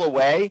bit, pull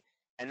away,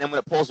 and then when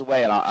it pulls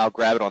away, I'll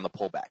grab it on the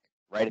pullback,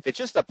 right? If it's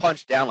just a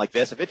punch down like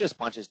this, if it just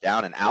punches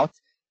down and out,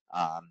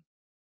 I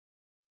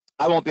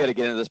won't be able to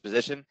get into this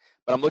position,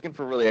 but I'm looking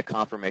for really a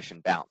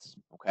confirmation bounce,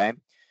 okay?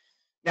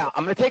 Now,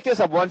 I'm going to take this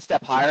up one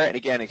step higher, and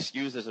again,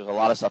 excuse this, there's a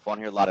lot of stuff on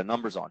here, a lot of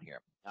numbers on here.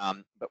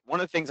 But one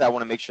of the things I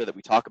want to make sure that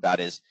we talk about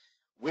is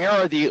where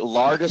are the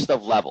largest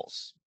of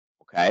levels,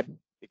 okay?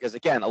 Because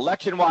again,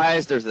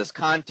 election-wise, there's this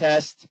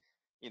contest.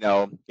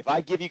 If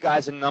I give you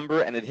guys a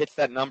number and it hits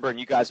that number and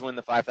you guys win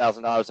the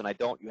 $5,000 and I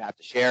don't, you have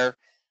to share.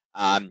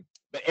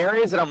 But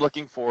areas that I'm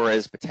looking for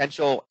is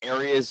potential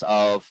areas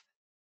of,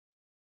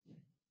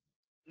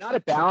 not a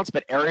balance,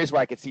 but areas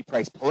where I could see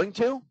price pulling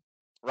to,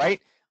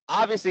 right?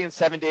 Obviously, in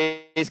 7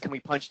 days, can we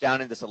punch down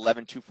in this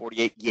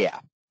 11,248? Yeah.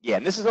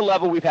 And this is a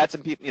level we've had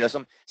some people,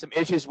 some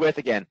issues with.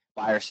 Again,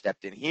 buyer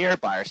stepped in here,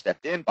 buyer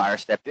stepped in,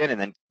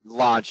 and then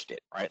launched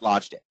it, right?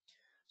 Launched it.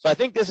 So I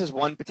think this is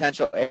one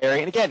potential area.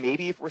 And again,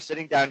 maybe if we're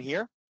sitting down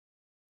here,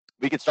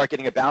 we could start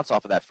getting a bounce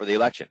off of that for the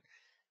election.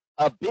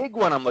 A big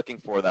one I'm looking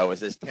for, though, is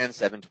this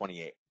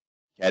 10,728.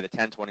 Okay, the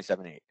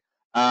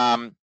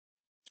 10,27.8.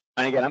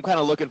 And again, I'm kind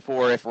of looking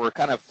for, if we're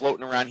kind of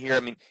floating around here, I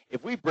mean,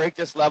 if we break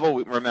this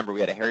level, remember we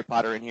had a Harry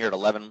Potter in here at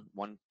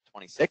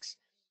 11,126.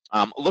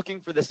 Looking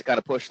for this to kind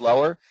of push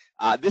lower.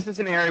 This is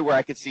an area where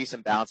I could see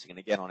some bouncing. And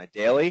again, on a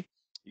daily,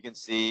 you can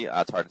see,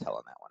 it's hard to tell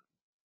on that one.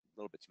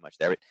 A little bit too much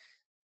there.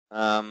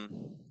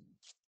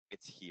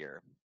 It's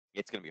here.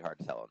 It's going to be hard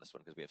to tell on this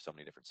one because we have so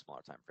many different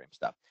smaller time frame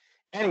stuff.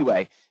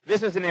 Anyway,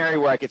 this is an area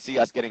where I could see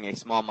us getting a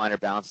small minor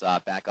bounce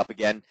back up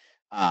again.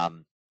 But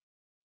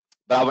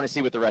I want to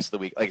see what the rest of the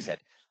week, like I said,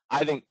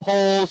 I think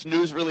polls,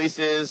 news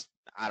releases,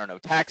 I don't know,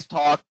 tax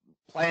talk,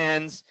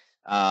 plans,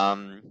 I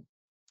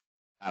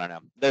don't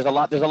know. There's a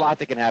lot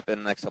that can happen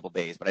in the next couple of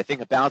days, but I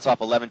think a bounce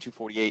off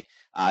 11,248,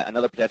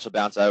 another potential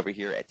bounce over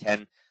here at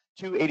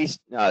 10,280,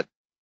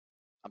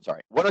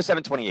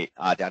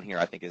 107.28 down here,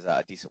 I think is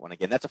a decent one.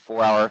 Again, that's a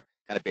 4-hour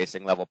kind of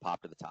basing level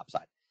pop to the top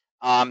side.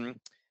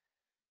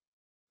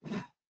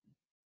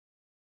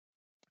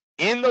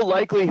 In the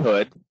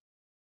likelihood,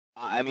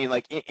 I mean,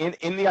 like in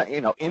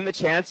the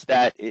chance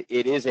that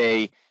it is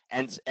a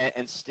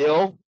and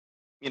still,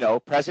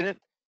 president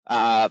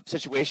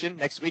situation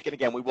next week, and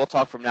again, we will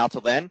talk from now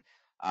till then.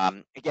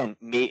 Again,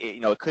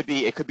 it could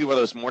be one of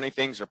those morning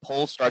things, or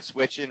polls start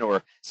switching,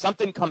 or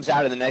something comes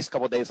out in the next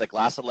couple of days, like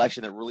last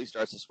election, that really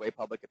starts to sway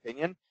public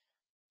opinion.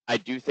 I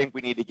do think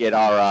we need to get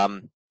our,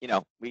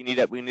 we need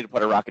to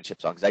put our rocket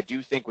ships on, because I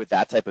do think with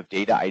that type of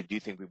data, I do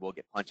think we will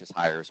get punches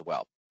higher as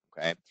well.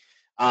 Okay.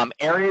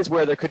 Areas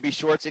where there could be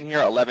shorts in here,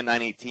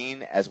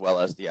 11,918, as well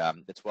as the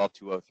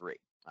 12,203.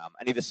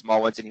 Any of the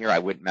small ones in here I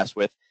wouldn't mess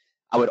with.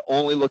 I would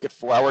only look at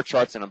 4-hour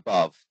charts and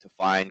above to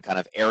find kind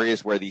of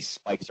areas where these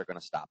spikes are going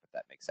to stop, if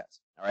that makes sense.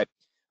 All right.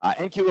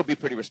 NQ will be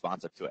pretty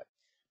responsive to it.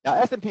 Now,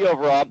 S&P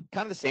overall,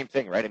 kind of the same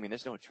thing, right? I mean,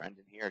 there's no trend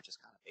in here,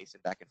 just kind of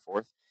pacing back and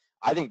forth.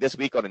 I think this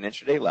week on an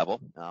intraday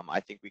level,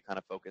 I think we kind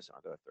of focus on,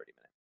 I'll go 30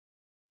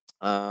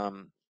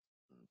 minute.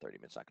 30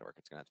 minutes not going to work.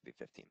 It's going to have to be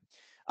 15.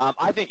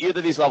 I think either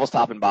of these levels,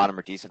 top and bottom,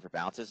 are decent for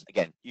bounces.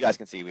 Again, you guys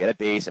can see we had a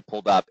base, it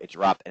pulled up, it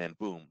dropped, and then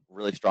boom,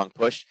 really strong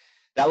push.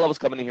 That level's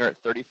coming in here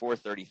at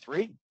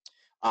 34.33.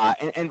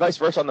 And vice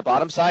versa on the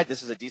bottom side,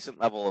 this is a decent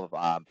level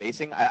of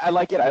basing. I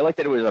like it. I like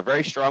that it was a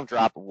very strong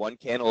drop, one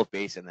candle of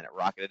base, and then it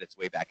rocketed its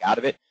way back out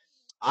of it.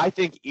 I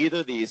think either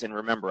of these, and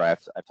remember, I've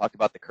talked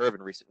about the curve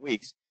in recent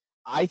weeks,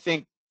 I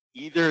think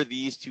either of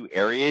these two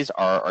areas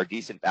are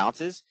decent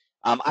bounces.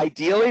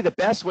 Ideally, the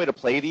best way to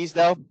play these,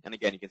 though, and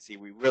again, you can see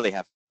we really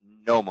have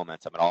no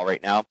momentum at all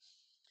right now.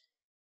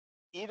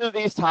 Either of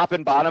these, top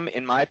and bottom,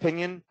 in my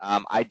opinion,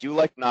 I do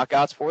like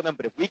knockouts for them,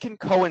 but if we can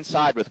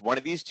coincide with one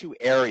of these two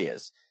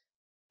areas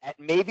at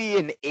maybe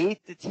an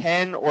 8 to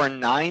 10 or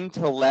 9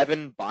 to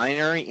 11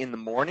 binary in the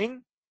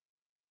morning,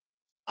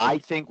 I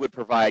think would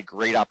provide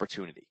great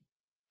opportunity,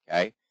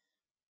 okay?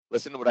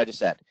 Listen to what I just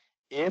said.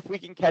 If we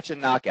can catch a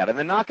knockout, and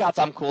the knockouts,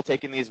 I'm cool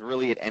taking these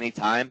really at any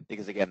time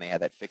because, again, they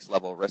have that fixed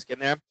level of risk in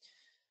there.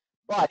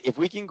 But if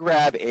we can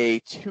grab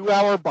a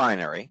 2-hour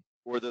binary,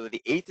 or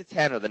the 8 to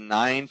 10 or the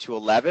 9 to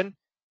 11,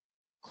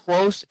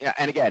 close,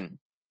 and again,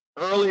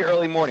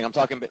 early morning, I'm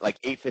talking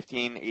like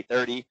 8:15,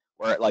 8:30,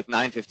 or at like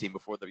 9:15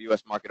 before the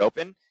U.S. market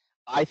open,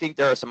 I think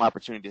there are some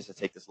opportunities to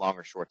take this long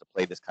or short to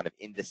play this kind of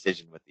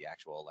indecision with the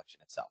actual election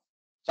itself.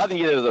 So I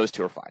think either of those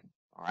two are fine,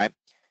 all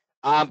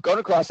right? Going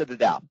across to the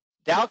Dow.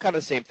 Dow kind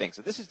of the same thing.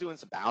 So this is doing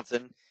some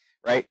bouncing,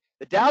 right?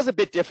 The Dow's a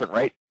bit different,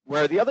 right?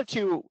 Where the other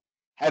two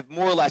have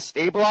more or less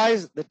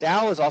stabilized, the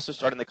Dow is also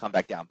starting to come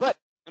back down. But,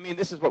 I mean,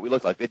 this is what we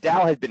look like. The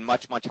Dow had been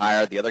much, much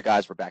higher. The other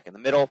guys were back in the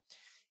middle.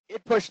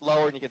 It pushed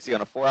lower, and you can see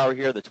on a 4-hour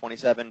here, the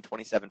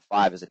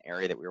 27.5 is an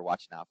area that we were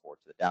watching out for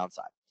to the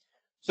downside.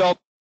 So,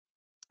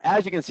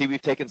 as you can see,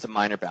 we've taken some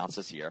minor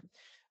bounces here.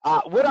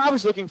 What I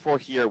was looking for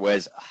here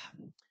was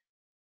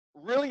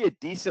really a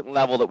decent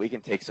level that we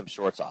can take some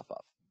shorts off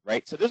of,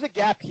 right? So there's a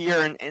gap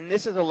here, and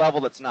this is a level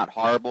that's not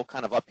horrible,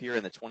 kind of up here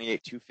in the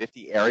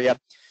 28,250 area.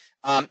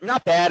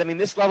 Not bad. I mean,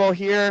 this level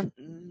here,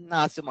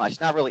 not so much.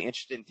 Not really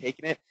interested in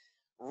taking it.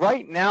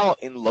 Right now,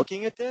 in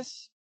looking at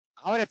this,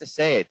 I would have to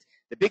say it.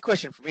 The big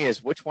question for me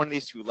is which one of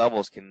these two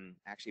levels can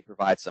actually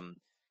provide some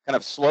kind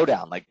of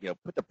slowdown, like,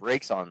 put the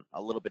brakes on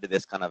a little bit of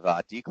this kind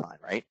of decline,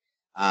 right?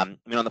 I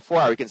mean, on the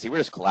 4-hour, you can see we're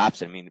just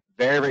collapsing. I mean,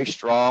 very, very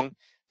strong.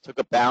 Took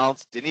a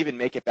bounce, didn't even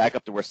make it back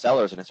up to where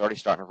sellers, and it's already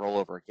starting to roll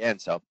over again.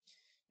 So,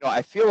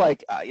 I feel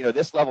like,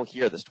 this level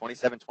here, this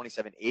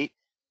 27.8,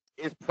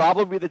 is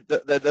probably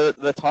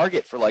the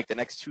target for like the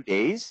next 2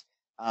 days.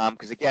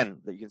 Because again,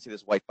 you can see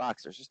this white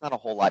box. There's just not a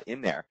whole lot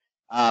in there.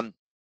 And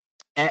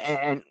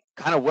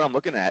kind of what I'm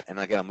looking at, and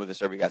again, I'll move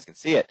this over, you guys can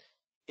see it.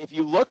 If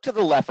you look to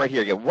the left right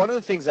here, again, one of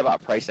the things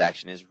about price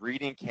action is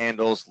reading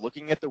candles,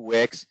 looking at the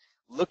wicks,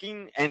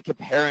 looking and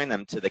comparing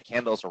them to the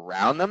candles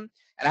around them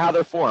and how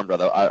they're formed.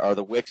 Are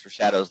the wicks or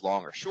shadows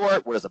long or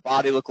short? What does the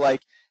body look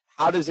like?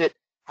 How does it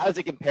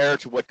compare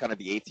to what kind of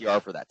the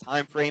ATR for that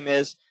time frame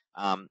is?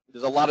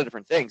 There's a lot of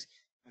different things.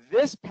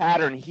 This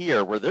pattern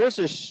here, where there's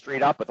just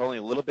straight up with only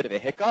a little bit of a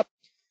hiccup,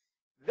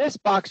 this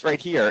box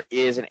right here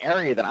is an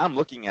area that I'm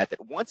looking at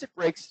that once it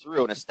breaks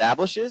through and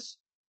establishes,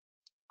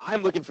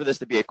 I'm looking for this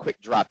to be a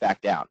quick drop back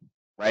down,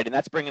 right? And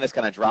that's bringing us,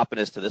 kind of dropping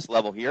us to this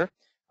level here,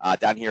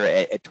 down here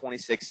at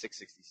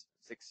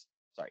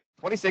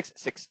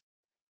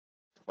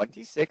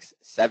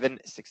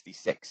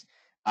 26,766.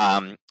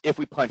 If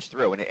we punch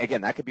through, and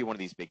again, that could be one of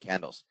these big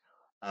candles.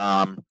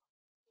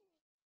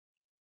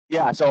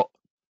 Yeah, so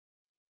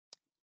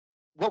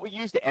what we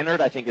use to enter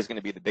it, I think, is going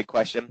to be the big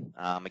question.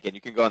 Again,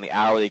 you can go on the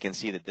hourly, you can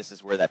see that this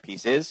is where that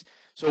piece is.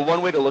 So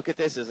one way to look at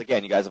this is,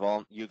 again, you guys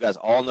all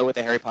know what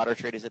the Harry Potter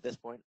trade is at this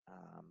point.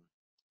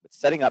 But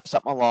setting up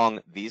something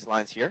along these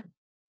lines here,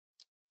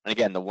 and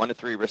again, the 1 to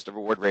 3 risk to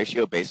reward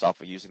ratio based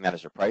off of using that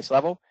as your price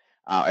level,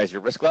 as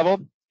your risk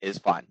level, is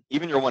fine.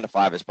 Even your 1 to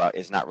 5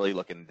 is not really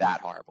looking that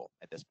horrible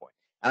at this point.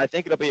 And I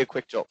think it'll be a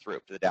quick jolt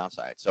through to the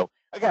downside. So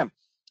again,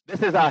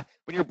 this is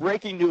when you're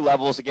breaking new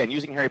levels, again,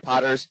 using Harry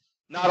Potter's,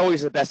 not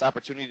always the best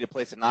opportunity to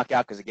place a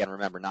knockout, because again,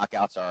 remember,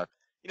 knockouts are,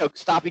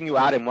 stopping you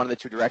out in one of the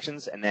two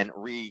directions and then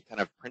kind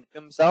of print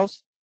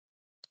themselves.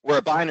 Where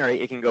a binary,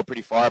 it can go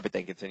pretty far, but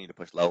then continue to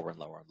push lower and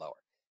lower and lower.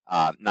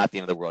 Not the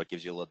end of the world. It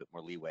gives you a little bit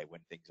more leeway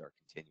when things are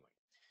continuing.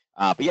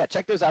 But yeah,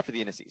 check those out for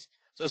the indices.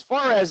 So as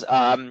far as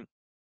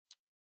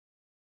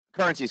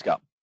currencies go,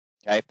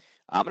 okay,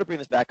 I'm going to bring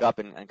this back up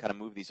and kind of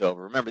move these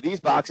over. Remember,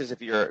 these boxes,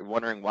 if you're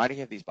wondering why do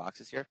you have these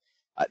boxes here,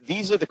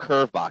 these are the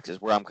curve boxes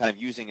where I'm kind of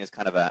using as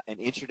kind of an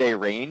intraday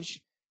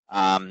range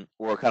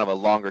or kind of a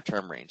longer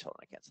term range. Hold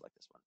on, I can't select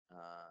this one.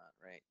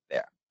 Right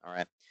there. All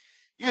right.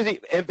 Usually,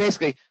 and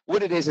basically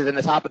what it is in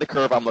the top of the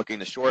curve, I'm looking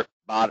to short,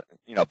 bottom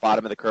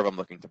of the curve, I'm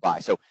looking to buy.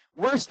 So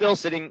we're still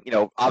sitting,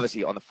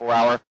 obviously on the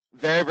 4-hour,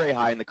 very, very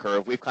high in the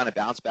curve. We've kind of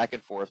bounced back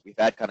and forth. We've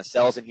had kind of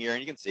sells in here, and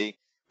you can see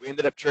we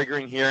ended up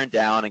triggering here and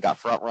down and got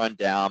front run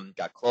down,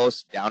 got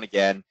close, down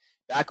again,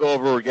 back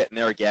over, we're getting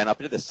there again,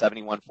 up into the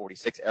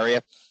 71.46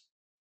 area.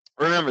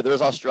 Remember,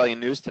 there's Australian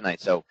news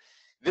tonight, so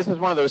this is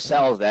one of those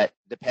sells that,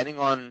 depending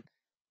on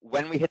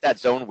when we hit that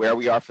zone where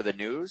we are for the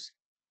news,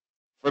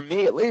 for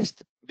me at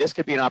least, this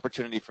could be an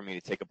opportunity for me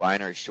to take a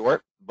binary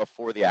short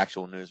before the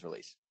actual news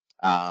release.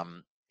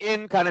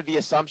 In kind of the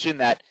assumption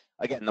that,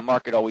 again, the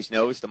market always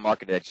knows the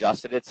market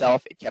adjusted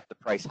itself. It kept the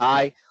price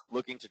high,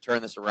 looking to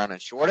turn this around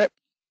and short it.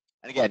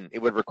 And again, it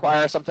would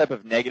require some type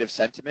of negative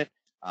sentiment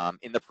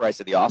in the price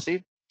of the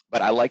Aussie.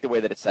 But I like the way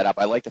that it's set up.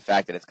 I like the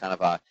fact that it's kind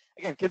of,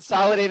 again,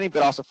 consolidating,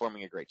 but also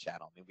forming a great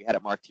channel. I mean, we had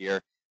it marked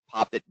here,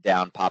 popped it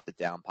down, popped it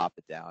down, popped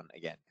it down.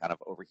 Again, kind of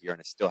over here,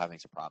 and it's still having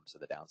some problems to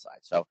the downside.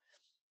 So,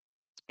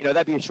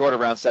 that'd be a short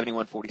around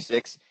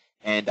 71.46.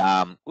 And,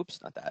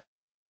 oops, not that.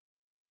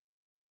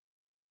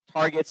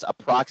 Targets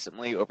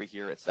approximately over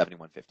here at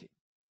 71.50.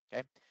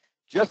 Okay.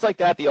 Just like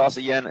that, the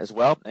Aussie yen as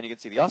well. And you can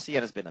see the Aussie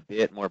yen has been a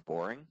bit more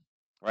boring,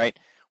 right?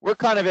 We're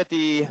kind of at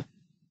the,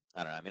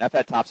 I don't know. I mean, I've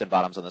had tops and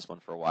bottoms on this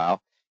one for a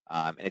while.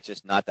 And it's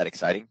just not that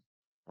exciting,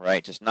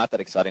 right? Just not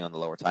that exciting on the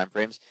lower time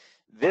frames.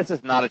 This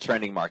is not a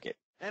trending market.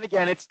 And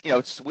again, it's,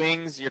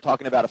 swings. You're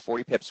talking about a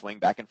 40 pip swing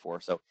back and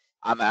forth. So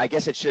I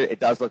guess it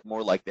does look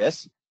more like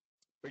this,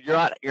 but you're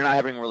not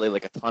having really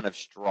like a ton of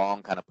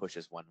strong kind of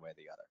pushes one way or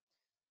the other.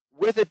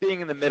 With it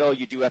being in the middle,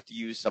 you do have to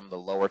use some of the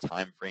lower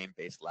time frame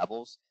based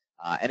levels.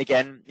 And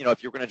again,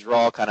 if you're going to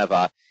draw kind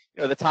of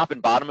the top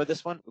and bottom of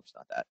this one, oops,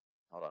 not that.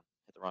 Hold on,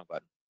 hit the wrong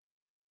button.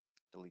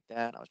 Delete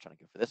that. I was trying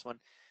to go for this one.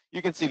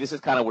 You can see this is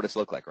kind of what it's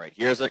looked like, right?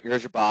 Here's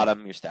your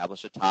bottom. You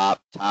establish a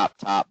top, top,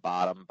 top,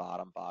 bottom,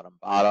 bottom, bottom,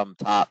 bottom,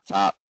 top,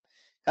 top.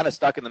 Kind of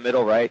stuck in the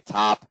middle, right?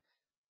 Top,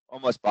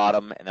 almost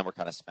bottom, and then we're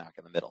kind of smack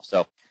in the middle.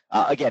 So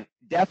again,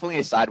 definitely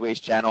a sideways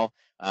channel.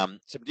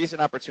 Some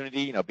decent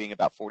opportunity, being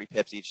about 40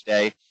 pips each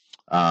day.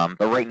 But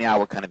right now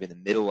we're kind of in the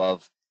middle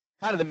of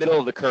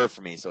the curve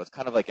for me. So it's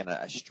kind of like in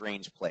a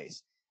strange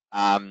place.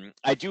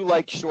 I do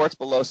like shorts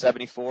below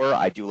 74.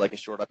 I do like a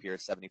short up here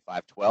at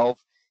 75.12.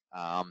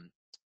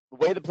 The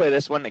way to play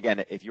this one,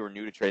 again, if you were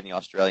new to trading the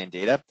Australian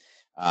data,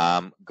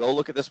 go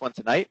look at this one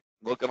tonight,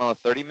 look at on the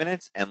 30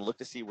 minutes, and look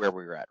to see where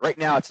we're at. Right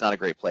now, it's not a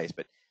great place,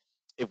 but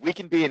if we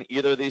can be in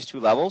either of these two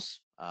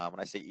levels, when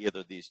I say either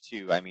of these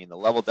two, I mean the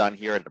level down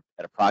here at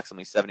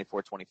approximately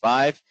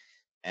 74.25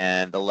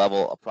 and the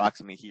level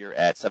approximately here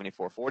at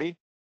 74.40,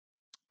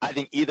 I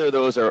think either of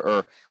those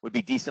would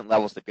be decent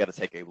levels to be able to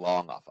take a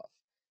long off of.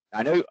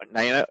 I know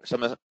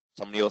somebody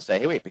will say,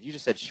 hey, wait, but you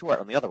just said short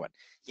on the other one.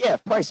 Yeah,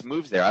 if price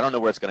moves there, I don't know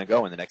where it's going to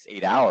go in the next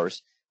 8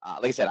 hours.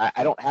 Like I said,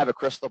 I don't have a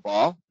crystal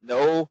ball.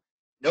 No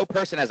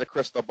person has a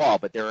crystal ball,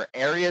 but there are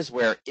areas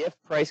where if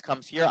price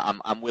comes here,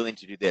 I'm willing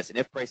to do this. And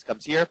if price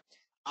comes here,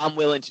 I'm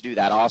willing to do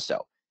that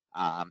also.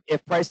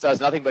 If price does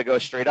nothing but go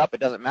straight up, it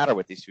doesn't matter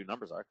what these two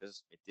numbers are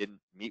because it didn't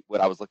meet what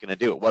I was looking to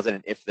do. It wasn't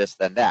an if this,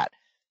 then that.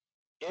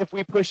 If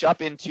we push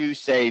up into,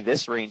 say,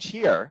 this range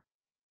here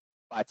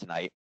by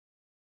tonight,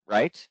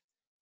 right,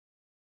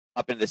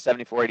 up into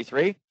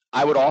 74.83,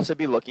 I would also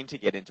be looking to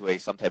get into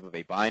some type of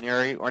a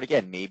binary, or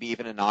again, maybe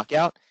even a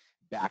knockout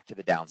back to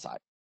the downside.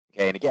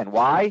 Okay, and again,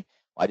 why?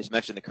 Well, I just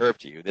mentioned the curve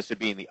to you. This would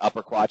be in the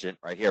upper quadrant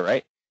right here,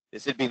 right?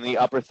 This would be in the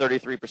upper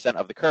 33%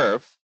 of the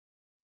curve,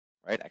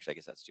 right? Actually, I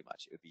guess that's too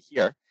much. It would be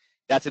here.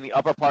 That's in the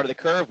upper part of the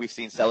curve. We've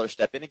seen sellers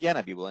step in again.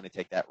 I'd be willing to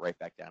take that right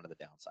back down to the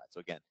downside. So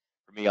again,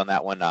 for me on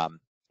that one,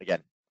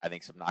 again, I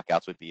think some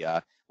knockouts would be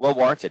well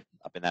warranted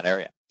up in that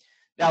area.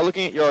 Now,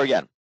 looking at euro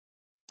yen.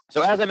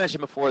 So as I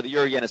mentioned before, the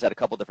euro yen has had a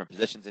couple different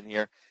positions in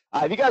here.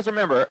 If you guys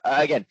remember,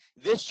 again,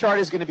 this chart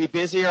is going to be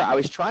busier. I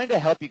was trying to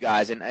help you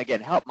guys and,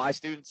 again, help my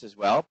students as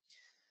well.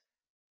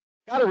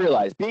 Got to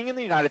realize, being in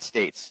the United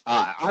States,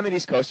 I'm an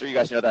East Coaster. You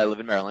guys know that I live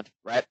in Maryland,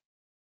 right?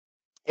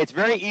 It's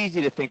very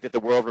easy to think that the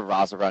world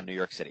revolves around New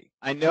York City.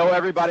 I know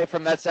everybody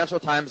from that central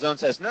time zone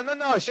says,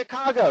 no,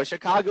 Chicago.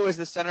 Chicago is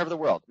the center of the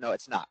world. No,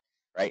 it's not,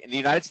 right? In the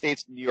United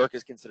States, New York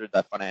is considered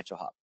the financial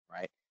hub,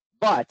 right?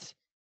 But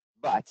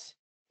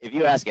if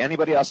you ask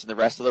anybody else in the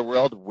rest of the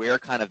world where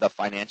kind of the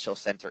financial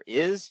center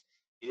is,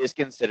 it is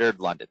considered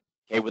London.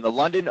 Okay, when the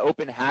London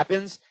Open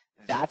happens,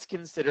 that's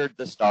considered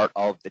the start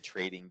of the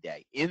trading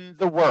day in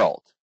the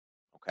world.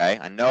 Okay,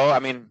 I know. I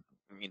mean,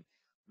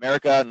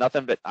 America,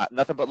 nothing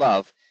but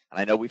love. And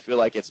I know we feel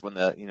like it's when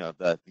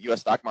the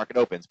U.S. stock market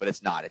opens, but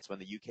it's not. It's when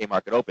the U.K.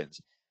 market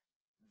opens.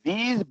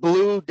 These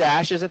blue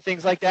dashes and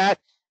things like that,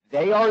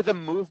 they are the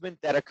movement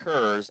that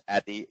occurs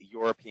at the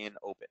European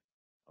Open.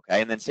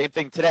 Okay, and then same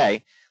thing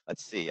today.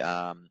 Let's see,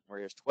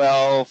 here's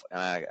 12.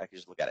 I can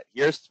just look at it.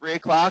 Here's 3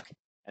 o'clock,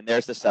 and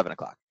there's the 7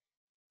 o'clock,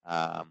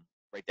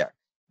 right there.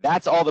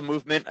 That's all the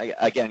movement.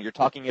 Again, you're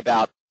talking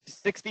about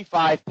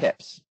 65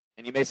 pips.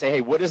 And you may say,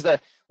 hey, what does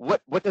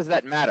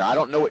that matter? I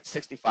don't know what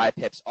 65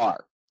 pips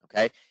are.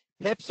 Okay,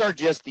 pips are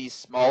just the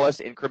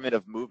smallest increment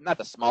of movement. Not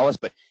the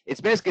smallest, but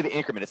it's basically the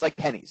increment. It's like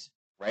pennies,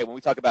 right? When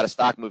we talk about a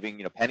stock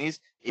moving, pennies,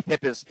 a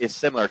pip is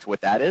similar to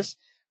what that is,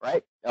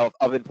 right?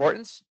 Of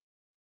importance.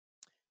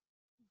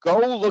 Go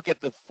look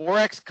at the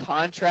Forex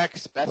contract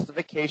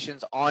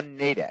specifications on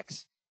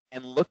Nadex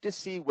and look to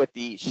see what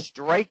the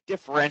strike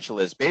differential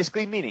is,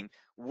 basically meaning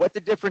what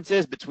the difference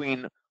is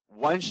between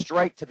one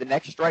strike to the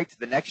next strike to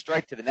the next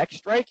strike to the next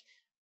strike.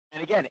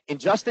 And again, in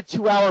just a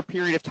 2-hour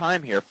period of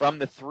time here, from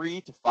the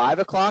 3 to 5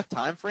 o'clock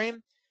time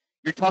frame,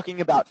 you're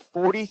talking about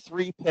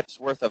 43 pips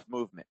worth of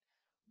movement.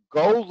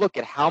 Go look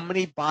at how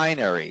many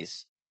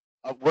binaries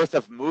worth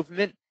of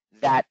movement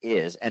that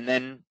is. And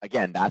then,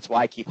 again, that's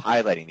why I keep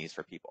highlighting these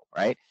for people,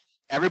 right?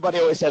 Everybody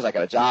always says, I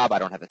got a job, I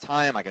don't have the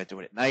time, I got to do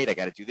it at night, I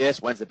got to do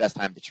this, when's the best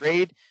time to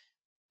trade?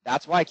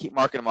 That's why I keep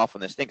marking them off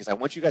on this thing, because I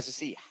want you guys to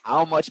see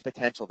how much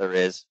potential there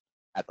is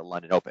at the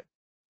London Open,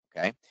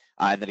 okay?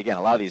 And then again,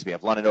 a lot of these, we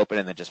have London Open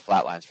and then just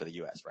flat lines for the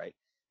U.S., right?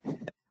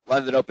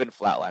 London Open,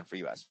 flat line for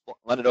U.S.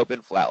 London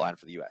Open, flat line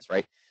for the U.S.,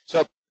 right?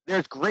 So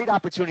there's great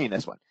opportunity in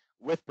this one.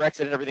 With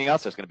Brexit and everything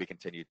else, there's going to be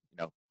continued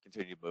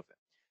movement.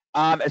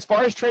 As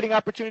far as trading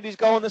opportunities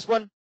go in this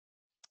one,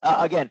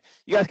 again,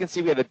 you guys can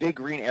see we have a big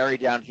green area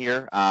down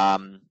here.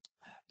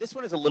 This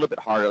one is a little bit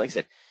harder. Like I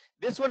said,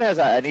 this one has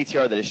an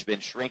ATR that has been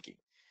shrinking.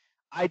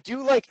 I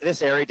do like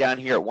this area down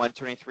here at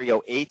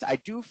 123.08. I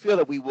do feel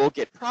that we will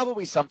get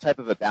probably some type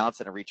of a bounce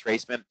and a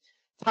retracement.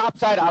 Top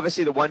side,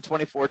 obviously, the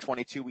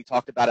 124.22. We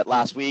talked about it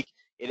last week.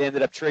 It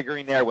ended up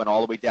triggering there, went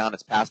all the way down.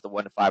 It's past the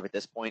 1 to 5 at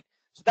this point.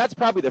 So that's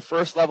probably the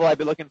first level I'd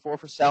be looking for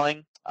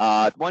selling.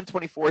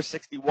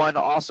 124.61,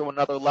 also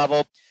another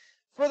level.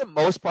 For the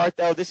most part,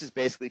 though, this is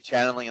basically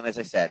channeling. And as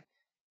I said,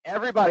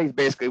 everybody's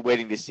basically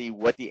waiting to see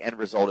what the end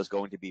result is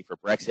going to be for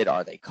Brexit.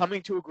 Are they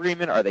coming to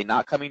agreement? Are they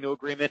not coming to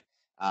agreement?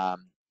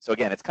 So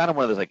again, it's kind of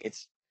one of those, like,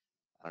 it's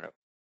I don't know,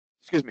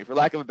 excuse me, for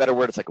lack of a better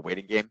word, it's like a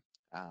waiting game.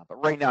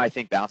 But right now, I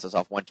think bounces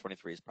off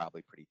 123 is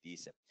probably pretty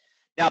decent.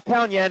 Now,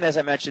 pound yen, as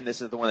I mentioned,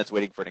 this is the one that's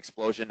waiting for an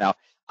explosion. Now,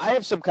 I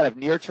have some kind of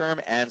near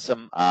term and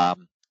some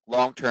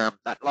long term,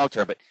 not long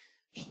term, but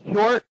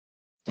short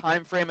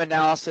time frame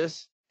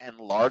analysis and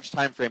large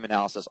time frame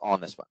analysis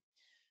on this one.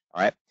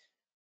 All right.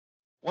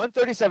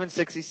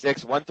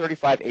 137.66,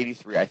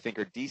 135.83, I think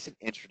are decent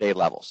intraday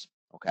levels.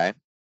 Okay.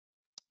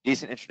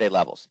 Decent intraday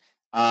levels.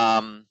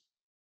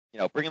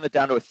 Bringing it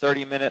down to a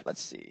 30-minute,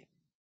 let's see.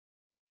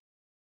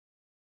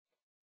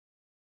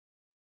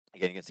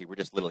 Again, you can see we're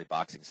just literally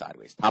boxing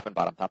sideways, top and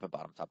bottom, top and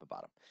bottom, top and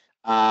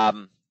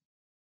bottom.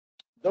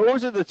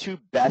 Those are the two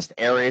best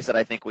areas that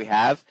I think we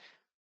have.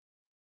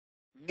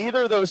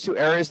 Neither of those two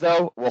areas,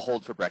 though, will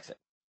hold for Brexit.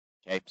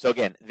 Okay, so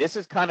again, this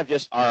is kind of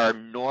just our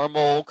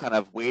normal kind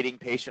of waiting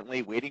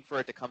patiently, waiting for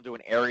it to come to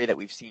an area that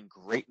we've seen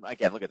great.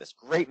 Again, look at this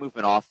great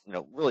movement off.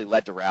 Really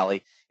led to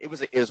rally. It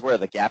was where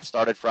the gap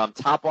started from.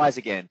 Top wise,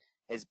 again,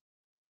 has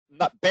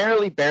not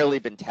barely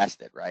been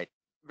tested. Right,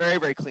 very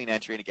very clean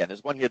entry. And again,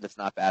 there's one here that's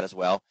not bad as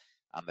well.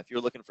 If you're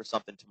looking for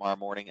something tomorrow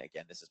morning,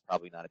 again, this is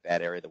probably not a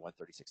bad area, the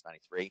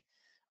 136.93.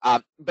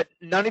 But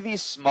none of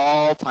these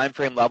small time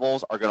frame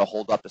levels are going to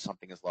hold up to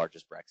something as large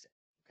as Brexit.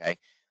 Okay.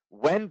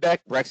 When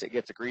Brexit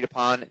gets agreed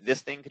upon, this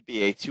thing could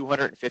be a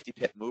 250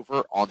 pip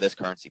mover on this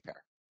currency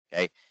pair.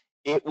 Okay,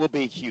 it will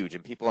be huge,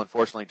 and people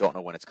unfortunately don't know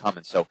when it's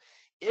coming. So,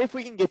 if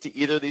we can get to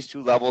either of these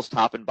two levels,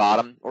 top and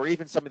bottom, or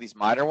even some of these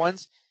minor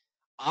ones,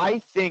 I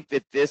think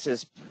that this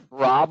is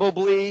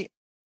probably,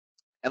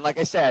 and like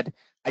I said,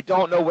 I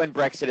don't know when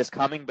Brexit is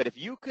coming, but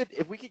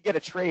if we could get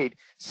a trade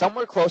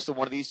somewhere close to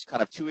one of these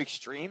kind of two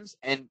extremes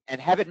and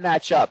have it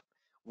match up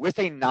with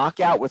a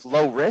knockout with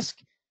low risk,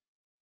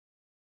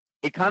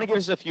 it kind of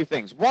gives us a few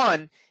things.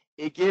 One,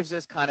 it gives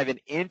us kind of an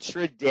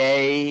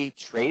intraday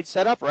trade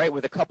setup, right,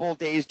 with a couple of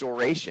days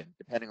duration,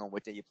 depending on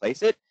what day you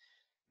place it.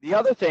 The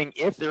other thing,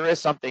 if there is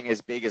something as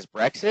big as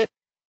Brexit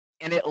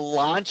and it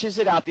launches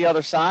it out the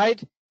other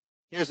side,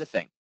 here's the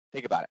thing.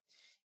 Think about it.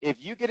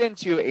 If you get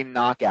into a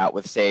knockout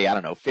with, say, I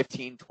don't know,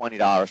 $15,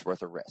 $20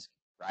 worth of risk,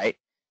 right,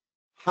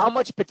 how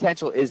much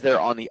potential is there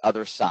on the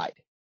other side,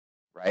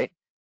 right?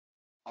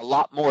 A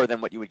lot more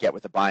than what you would get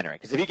with a binary.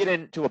 Because if you get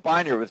into a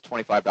binary with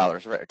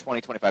 $25 or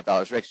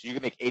 $25 risk, you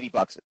can make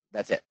 $80.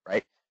 That's it,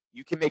 right?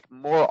 You can make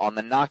more on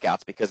the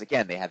knockouts because,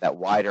 again, they have that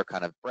wider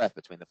kind of breadth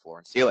between the floor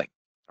and ceiling,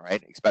 all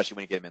right? Especially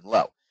when you get them in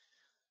low.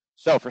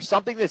 So for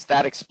something that's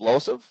that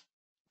explosive,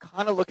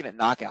 kind of looking at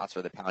knockouts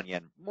for the pound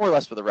yen more or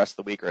less for the rest of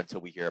the week or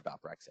until we hear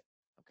about Brexit,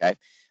 okay?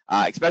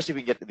 Especially if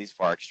we can get to these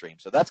far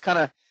extremes. So that's kind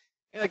of,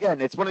 and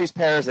again, it's one of these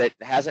pairs that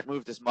hasn't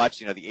moved as much.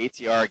 The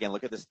ATR, again,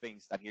 look at this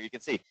thing down here. You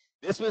can see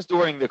this was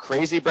during the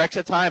crazy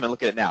Brexit time, and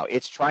look at it now.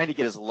 It's trying to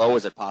get as low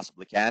as it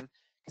possibly can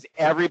because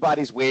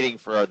everybody's waiting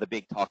for the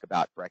big talk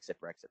about Brexit.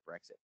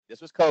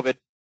 This was COVID,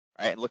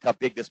 right? And look how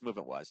big this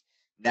movement was.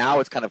 Now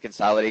it's kind of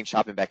consolidating,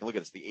 chopping back. And look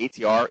at this. The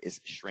ATR is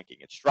shrinking.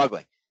 It's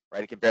struggling,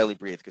 right? It can barely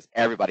breathe because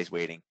everybody's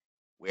waiting.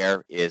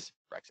 Where is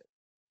Brexit?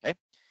 Okay.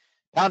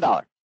 Pound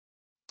dollar.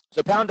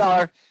 So pound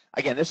dollar.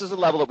 Again, this is a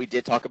level that we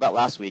did talk about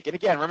last week. And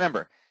again,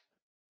 remember,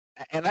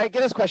 and I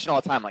get this question all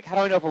the time, like, how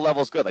do I know if a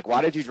level is good? Like,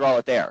 why did you draw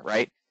it there,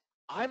 right?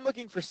 I'm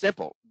looking for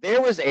simple.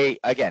 There was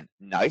again,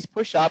 nice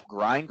push up,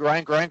 grind,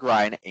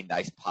 a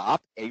nice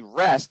pop, a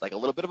rest, like a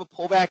little bit of a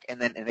pullback, and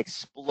then an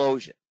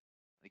explosion.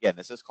 Again,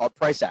 this is called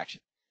price action.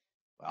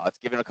 Well, it's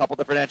given a couple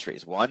different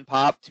entries. 1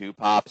 pop, 2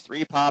 pops,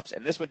 3 pops,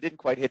 and this one didn't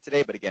quite hit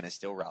today, but again, it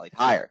still rallied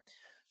higher.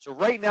 So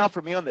right now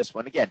for me on this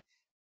one, again,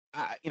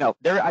 I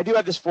do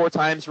have this 4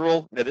 times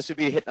rule. This would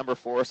be hit number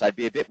 4, so I'd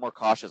be a bit more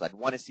cautious. I'd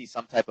want to see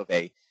some type of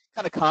a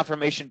kind of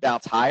confirmation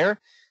bounce higher.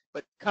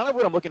 But kind of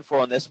what I'm looking for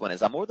on this one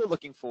is I'm more than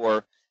looking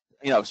for,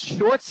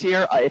 shorts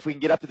here. If we can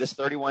get up to this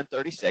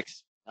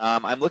 31.36,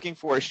 I'm looking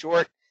for a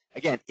short.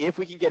 Again, if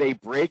we can get a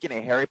break in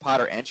a Harry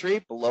Potter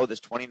entry below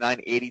this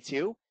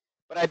 29.82,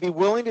 but I'd be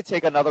willing to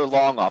take another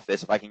long off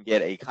this if I can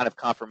get a kind of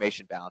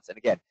confirmation bounce. And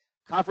again,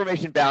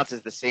 confirmation bounce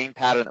is the same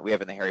pattern that we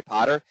have in the Harry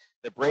Potter.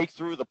 The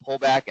breakthrough, the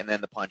pullback, and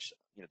then the punch,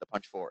 the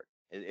punch forward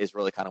is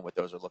really kind of what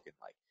those are looking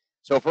like.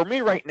 So for me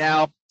right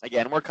now,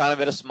 again, we're kind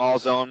of at a small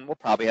zone. We'll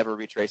probably have a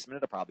retracement.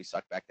 It'll probably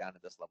suck back down to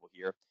this level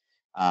here.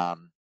 Let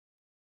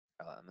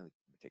me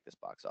take this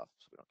box off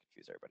so we don't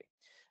confuse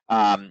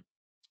everybody.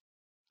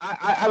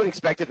 I would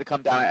expect it to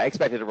come down. I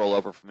expect it to roll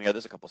over from here.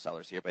 There's a couple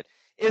sellers here, but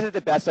is it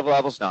the best of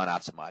levels? No,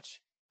 not so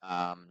much.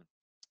 And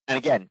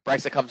again,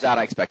 Brexit comes out,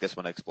 I expect this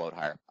one to explode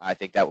higher. I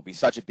think that would be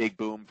such a big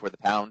boom for the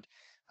pound.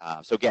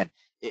 So again,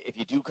 if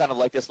you do kind of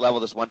like this level,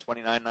 this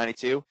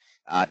 129.92,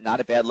 not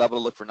a bad level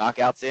to look for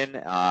knockouts in,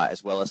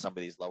 as well as some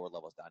of these lower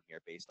levels down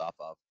here based off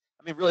of,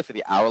 really for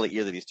the hourly,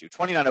 either of these two.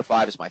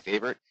 29.05 is my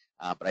favorite,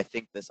 but I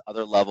think this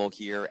other level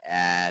here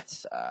at,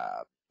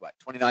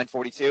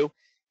 29.42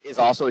 is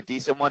also a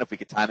decent one. If we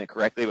could time it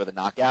correctly with a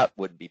knockout,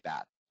 wouldn't be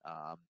bad.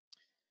 And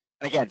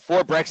again,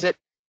 for Brexit,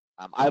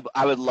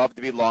 I would love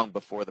to be long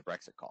before the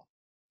Brexit call.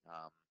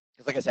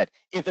 Because like I said,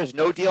 if there's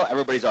no deal,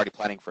 everybody's already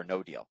planning for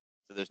no deal.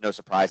 So there's no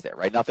surprise there,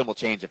 right? Nothing will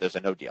change if there's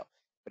a no deal.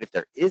 But if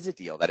there is a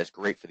deal that is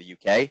great for the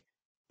UK,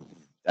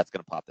 that's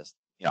going to pop this.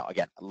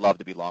 Again, I love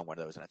to be long one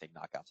of those, and I think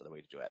knockouts are the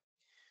way to do it.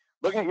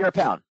 Looking at euro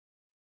pound.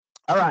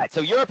 All right,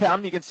 so euro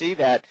pound, you can see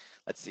that.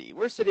 Let's see,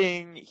 we're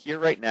sitting here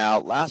right now.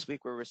 Last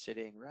week we were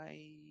sitting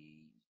right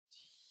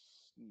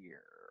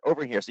here,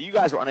 over here. So you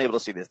guys were unable to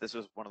see this. This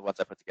was one of the ones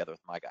I put together with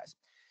my guys.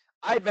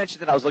 I had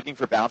mentioned that I was looking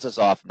for bounces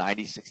off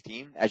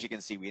 90.16. As you can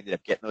see, we ended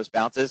up getting those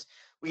bounces.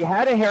 We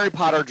had a Harry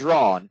Potter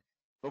drawn,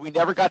 but we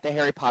never got the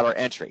Harry Potter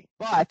entry.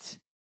 But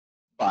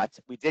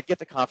we did get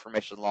the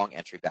confirmation long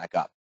entry back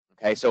up.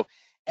 Okay, so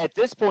at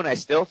this point, I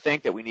still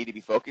think that we need to be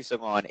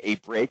focusing on a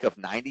break of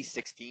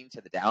 90.16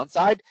 to the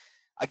downside.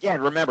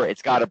 Again, remember,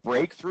 it's got to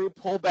break through,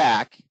 pull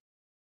back.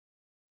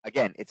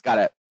 Again, it's got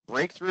to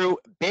break through,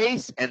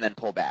 base, and then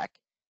pull back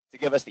to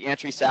give us the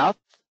entry south.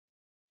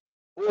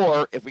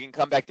 Or if we can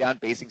come back down,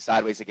 basing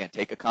sideways again,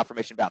 take a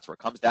confirmation bounce where it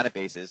comes down at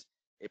bases,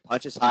 it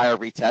punches higher,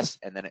 retests,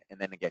 and then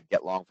again,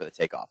 get long for the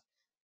takeoff.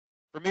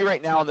 For me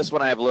right now on this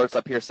one, I have alerts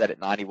up here set at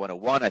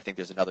 91.01. I think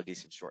there's another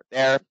decent short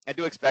there. I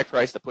do expect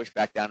price to push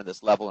back down to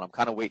this level, and I'm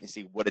kind of waiting to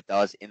see what it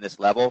does in this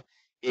level.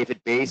 If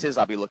it bases,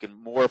 I'll be looking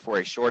more for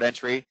a short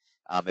entry.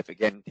 If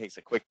again takes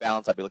a quick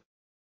bounce, I'll be looking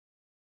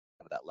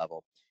at that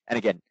level. And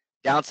again,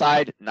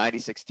 downside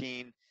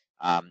 90.16.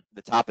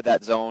 The top of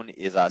that zone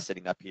is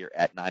sitting up here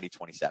at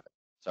 90.27.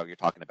 So you're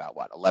talking about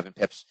what, 11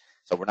 pips?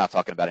 So we're not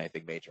talking about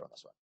anything major on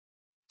this one.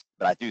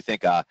 But I do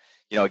think,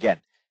 again,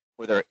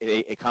 whether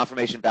a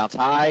confirmation bounce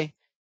high,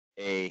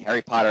 a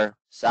Harry Potter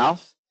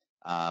south,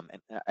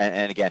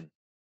 and again,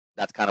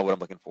 that's kind of what I'm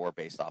looking for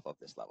based off of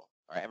this level.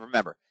 All right, and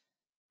remember,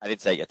 I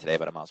didn't say it yet today,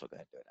 but I might as well go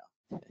ahead and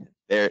do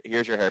it now.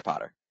 Here's your Harry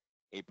Potter.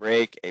 A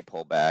break, a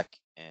pullback,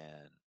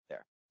 and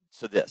there.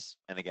 So this,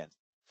 and again,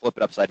 flip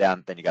it upside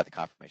down, then you got the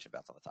confirmation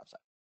bounce on the top side.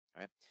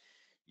 All right,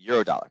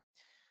 euro dollar.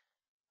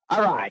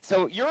 All right,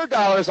 so euro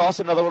dollar is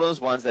also another one of those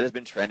ones that has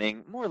been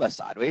trending more or less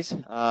sideways.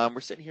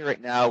 We're sitting here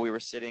right now. We were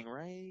sitting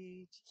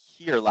right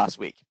here last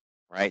week,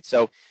 right?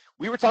 So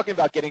we were talking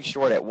about getting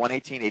short at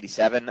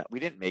 118.87. We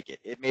didn't make it.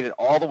 It made it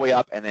all the way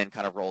up and then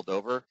kind of rolled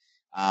over.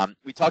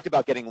 We talked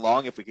about getting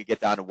long if we could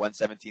get down to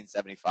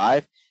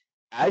 117.75.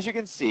 As you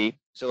can see,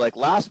 so like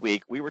last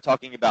week, we were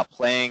talking about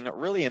playing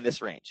really in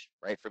this range,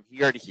 right, from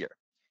here to here.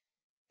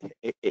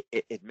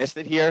 It missed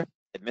it here,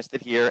 it missed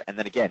it here, and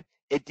then again,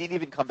 it didn't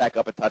even come back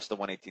up and touch the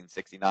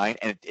 118.69,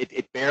 and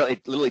it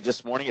literally just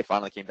this morning, it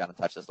finally came down and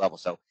touched this level.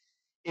 So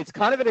it's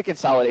kind of in a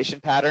consolidation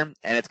pattern,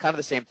 and it's kind of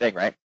the same thing,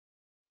 right?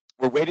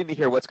 We're waiting to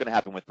hear what's going to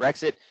happen with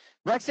Brexit.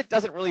 Brexit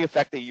doesn't really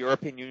affect the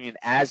European Union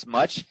as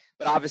much,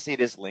 but obviously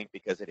it is linked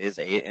because it is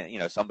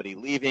somebody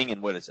leaving,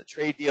 and what is the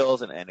trade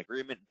deals and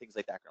agreement and things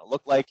like that going to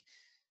look like.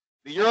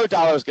 The euro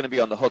dollar is going to be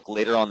on the hook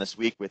later on this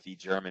week with the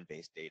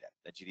German-based data,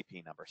 the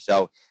GDP number.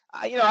 So,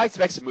 I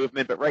expect some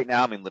movement, but right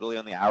now, literally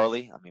on the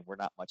hourly, we're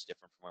not much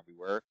different from where we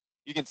were.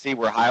 You can see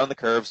we're high on the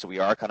curve, so we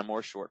are kind of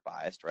more short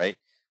biased, right?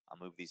 I'll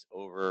move these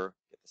over,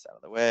 get this out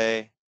of the way,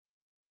 right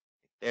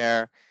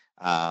there.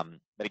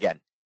 But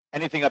again,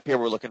 anything up here,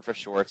 we're looking for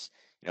shorts.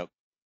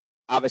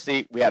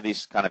 Obviously, we have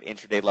these kind of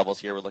intraday levels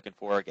here we're looking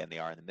for. Again, they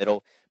are in the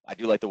middle. I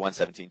do like the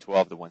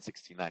 117.12, the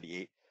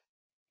 116.98.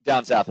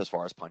 Down south as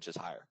far as punches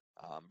higher.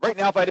 Right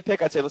now, if I had to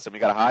pick, I'd say, listen, we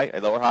got a high,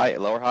 a lower high, a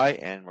lower high,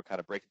 and we're kind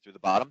of breaking through the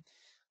bottom.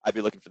 I'd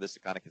be looking for this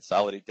to kind of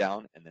consolidate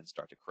down and then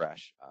start to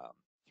crash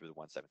through the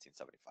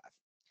 117.75.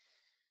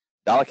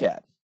 Dollar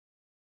CAD.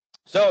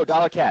 So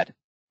dollar CAD,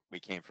 we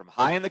came from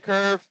high in the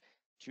curve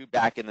to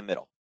back in the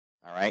middle.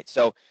 All right,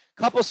 so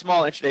a couple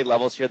small intraday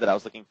levels here that I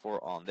was looking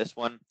for on this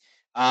one.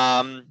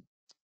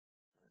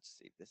 Let's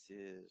see, this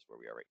is where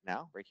we are right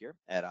now, right here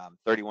at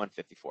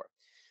 31.54.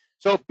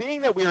 So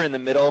being that we were in the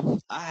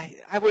middle, I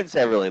wouldn't say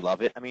I really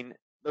love it.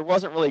 There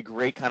wasn't really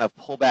great kind of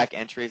pullback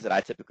entries that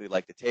I typically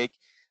like to take.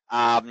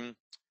 I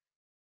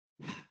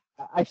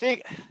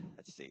think,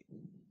 let's see,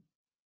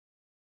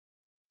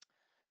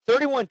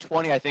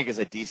 31.20 I think is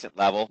a decent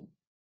level.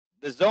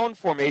 The zone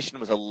formation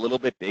was a little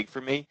bit big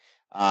for me.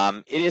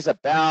 It is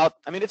about,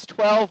 it's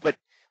 12, but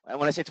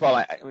when I say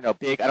 12,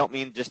 big, I don't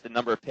mean just the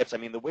number of pips.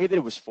 The way that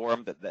it was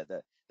formed,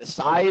 the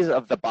size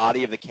of the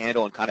body of the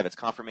candle and kind of its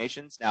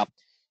conformations. Now,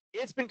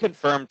 it's been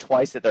confirmed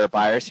twice that there are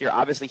buyers here.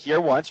 Obviously here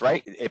once,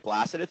 right? It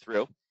blasted it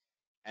through,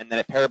 and then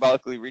it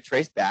parabolically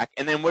retraced back.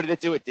 And then what did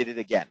it do? It did it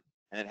again,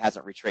 and it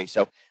hasn't retraced.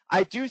 So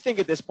I do think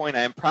at this point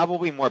I am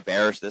probably more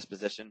bearish this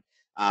position.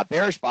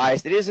 Bearish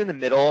biased. It is in the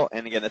middle,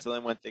 and again, that's the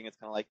only one thing. It's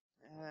kind of like,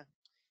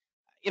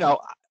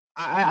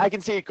 I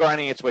can see it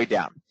grinding its way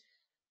down.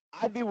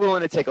 I'd be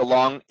willing to take a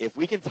long, if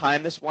we can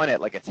time this one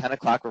at like a 10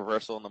 o'clock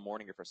reversal in the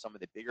morning or for some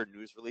of the bigger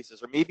news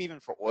releases, or maybe even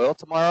for oil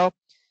tomorrow,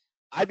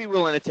 I'd be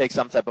willing to take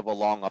some type of a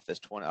long off this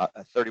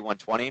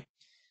 31.20.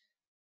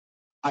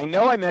 I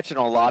know I mentioned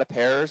a lot of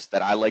pairs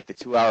that I like the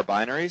 2-hour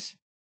binaries.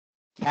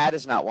 CAD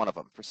is not one of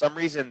them. For some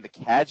reason, the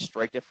CAD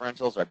strike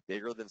differentials are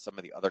bigger than some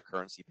of the other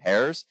currency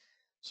pairs.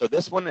 So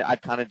this one,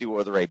 I'd kind of do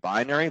either a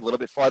binary, a little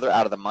bit farther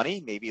out of the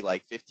money, maybe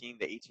like $15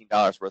 to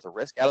 $18 worth of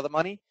risk out of the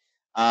money,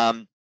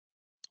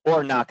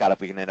 or knockout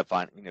if we can end up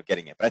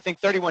getting it. But I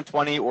think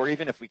 31.20, or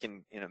even if we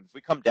can, if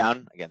we come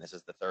down, again, this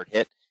is the third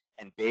hit,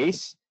 and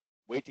base,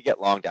 wait to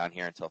get long down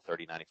here until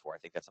 30.94. I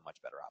think that's a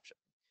much better option.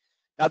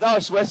 Now,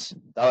 dollar Swiss,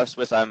 the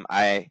Swiss I'm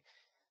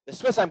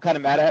kind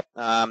of mad at.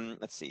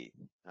 Let's see.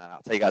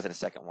 I'll tell you guys in a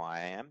second why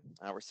I am.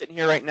 We're sitting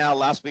here right now.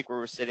 Last week we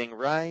were sitting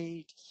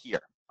right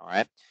here. All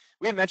right.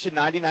 We had mentioned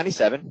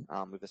 90.97.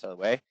 I'll move this out of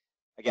the way.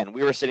 Again,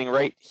 we were sitting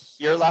right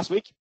here last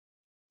week.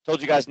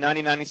 Told you guys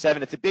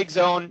 90.97. It's a big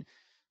zone,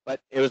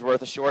 but it was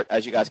worth a short.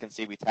 As you guys can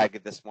see, we tagged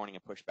it this morning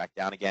and pushed back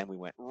down again. We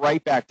went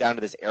right back down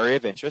to this area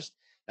of interest.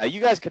 Now,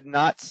 you guys could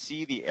not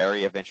see the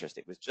area of interest.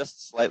 It was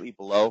just slightly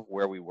below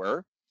where we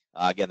were.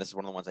 Again, this is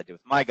one of the ones I did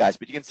with my guys,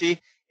 but you can see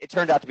it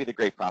turned out to be the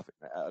great profit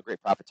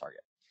target.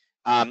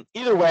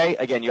 Either way,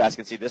 again, you guys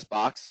can see this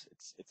box.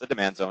 It's a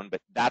demand zone,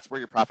 but that's where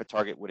your profit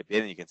target would have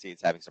been, and you can see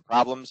it's having some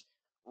problems.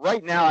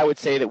 Right now, I would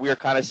say that we are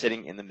kind of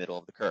sitting in the middle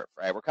of the curve,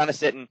 right? We're kind of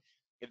sitting,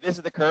 if this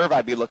is the curve,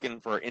 I'd be looking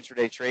for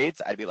intraday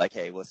trades. I'd be like,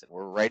 hey, listen,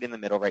 we're right in the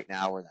middle right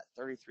now. We're at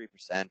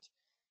 33%.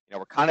 You know,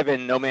 we're kind of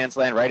in no man's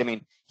land, right? I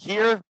mean,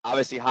 here,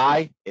 obviously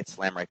high, it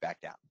slammed right back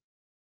down,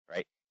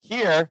 right?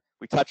 Here,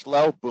 we touched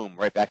low, boom,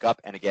 right back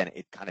up. And again,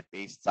 it kind of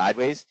based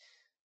sideways.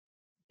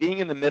 Being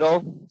in the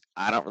middle,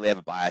 I don't really have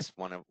a bias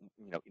in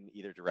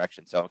either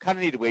direction. So I kind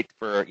of need to wait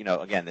for,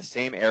 again, the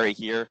same area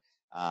here,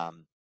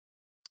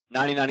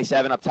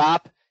 90.97 up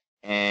top,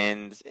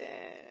 and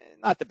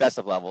not the best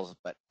of levels,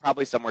 but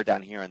probably somewhere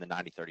down here in the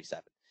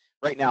 90.37.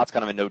 Right now, it's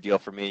kind of a no deal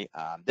for me.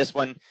 This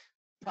one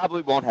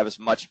probably won't have as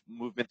much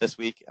movement this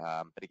week,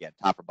 but again,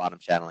 top or bottom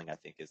channeling, I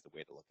think, is the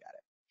way to look at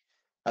it.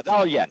 Now,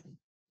 dollar yen.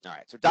 All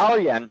right, so dollar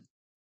yen.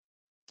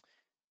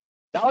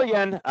 Dollar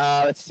yen,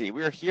 let's see,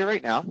 we are here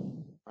right now,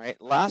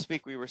 right? Last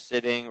week we were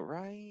sitting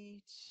right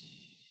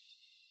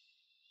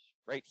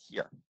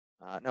here.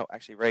 No,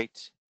 actually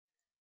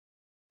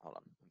hold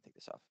on, let me take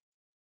this off.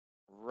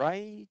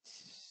 Right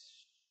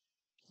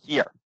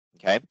here,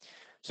 okay?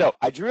 So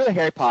I drew the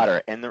Harry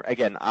Potter, and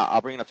again,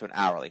 I'll bring it up to an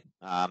hourly.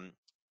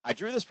 I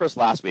drew this first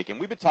last week, and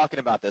we've been talking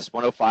about this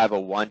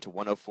 105.01 to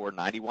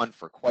 104.91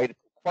 for quite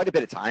a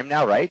bit of time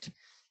now, right?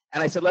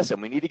 And I said, listen,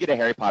 we need to get a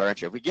Harry Potter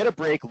entry. If we get a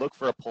break, look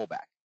for a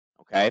pullback.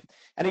 Okay,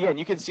 and again,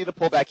 you can see the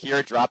pullback here,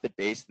 it dropped at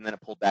base, and then it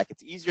pulled back.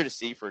 It's easier to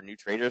see for new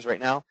traders right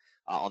now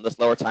on this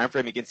lower time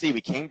frame. You can see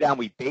we came down,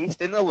 we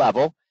based in the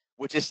level,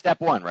 which is step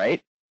one,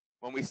 right?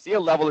 When we see a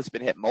level that's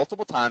been hit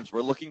multiple times,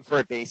 we're looking for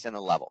a base and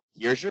a level.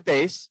 Here's your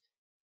base,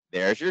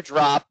 there's your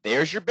drop,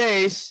 there's your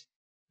base,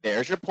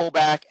 there's your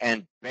pullback,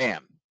 and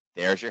bam,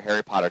 there's your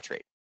Harry Potter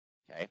trade.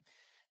 Okay.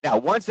 Now,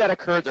 once that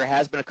occurred, there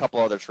has been a couple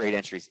other trade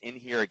entries in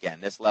here.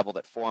 Again, this level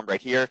that formed right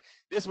here,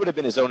 this would have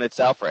been a zone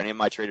itself for any of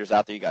my traders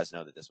out there. You guys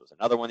know that this was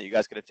another one that you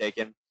guys could have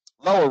taken.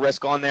 Lower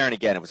risk on there, and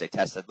again, it was a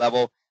tested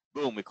level.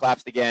 Boom, we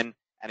collapsed again.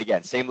 And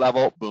again, same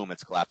level, boom,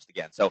 it's collapsed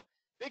again. So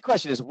big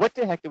question is, what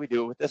the heck do we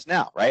do with this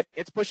now, right?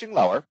 It's pushing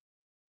lower.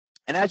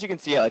 And as you can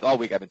see, like all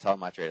week, I've been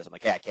telling my traders, I'm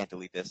like, hey, I can't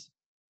delete this.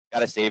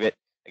 Got to save it.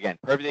 Again,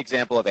 perfect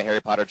example of a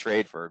Harry Potter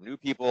trade for new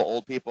people,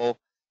 old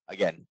people.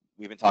 Again,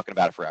 we've been talking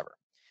about it forever.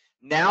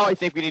 Now I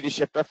think we need to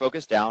shift our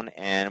focus down,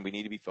 and we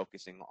need to be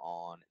focusing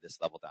on this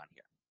level down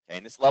here. Okay,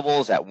 and this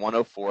level is at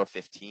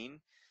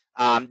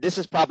 104.15. This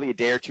is probably a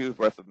day or two's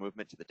worth of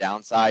movement to the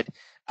downside.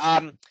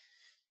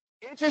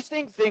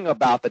 Interesting thing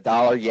about the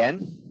dollar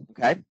yen,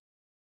 okay?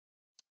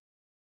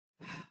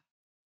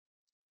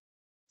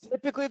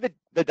 Typically,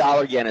 the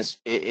dollar yen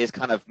is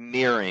kind of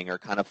mirroring or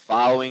kind of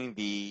following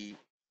the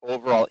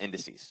overall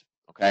indices,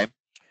 okay?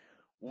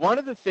 One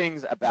of the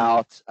things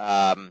about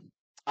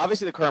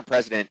obviously the current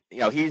president,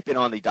 he's been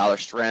on the dollar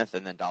strength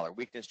and then dollar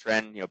weakness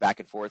trend,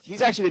 back and forth.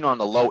 He's actually been on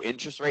the low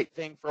interest rate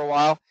thing for a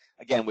while,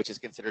 again, which is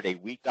considered a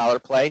weak dollar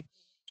play.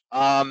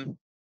 I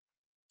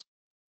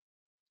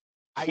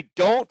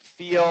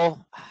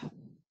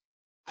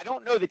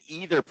don't know that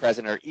either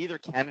president or either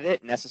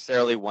candidate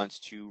necessarily wants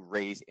to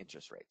raise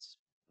interest rates,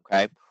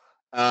 okay?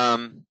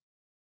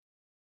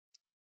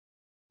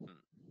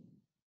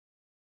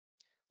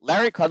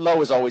 Larry Kudlow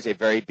was always a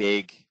very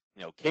big,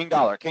 king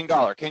dollar, king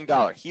dollar, king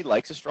dollar. He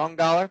likes a strong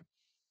dollar.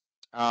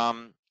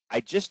 I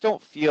just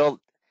don't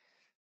feel,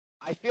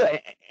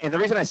 and the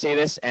reason I say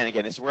this, and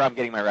again, this is where I'm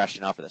getting my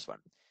rationale for this one.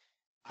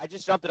 I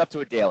just jumped it up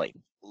to a daily.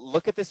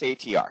 Look at this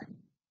ATR.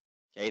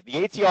 Okay,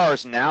 the ATR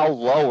is now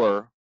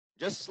lower,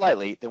 just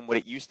slightly, than what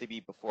it used to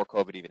be before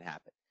COVID even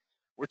happened.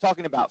 We're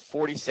talking about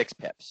 46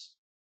 pips,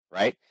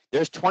 right?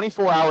 There's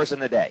 24 hours in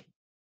the day,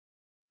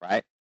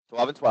 right?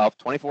 12 and 12,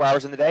 24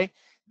 hours in the day.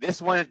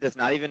 This one does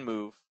not even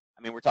move.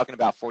 I mean, we're talking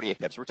about 48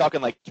 pips. We're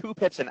talking like 2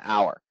 pips an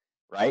hour,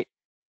 right?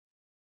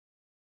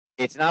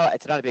 It's not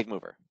a big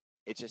mover.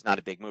 It's just not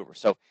a big mover.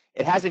 So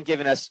it hasn't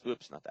given us,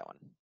 oops, not that one.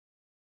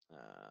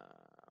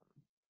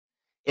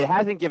 It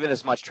hasn't given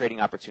us much trading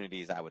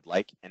opportunity as I would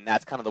like, and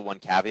that's kind of the one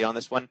caveat on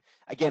this one.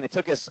 Again, it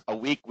took us a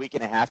week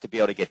and a half to be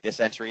able to get this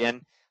entry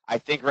in. I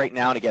think right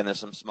now, and again, there's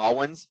some small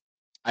ones.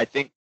 I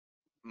think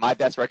my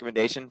best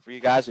recommendation for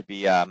you guys would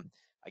be,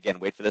 again,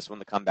 wait for this one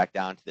to come back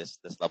down to this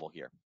level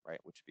here,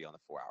 right, which would be on the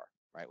 4-hour,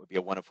 right, would be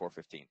a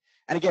 104.15.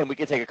 And again, we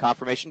can take a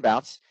confirmation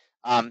bounce.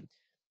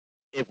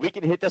 If we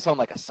can hit this on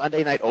like a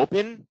Sunday night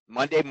open,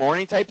 Monday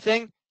morning type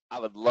thing, I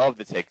would love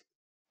to take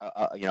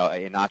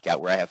a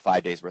knockout where I have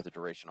 5 days worth of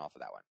duration off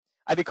of that one.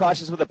 I'd be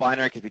cautious with a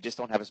binary because we just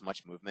don't have as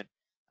much movement.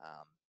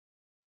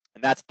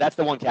 And that's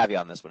the one caveat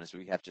on this one is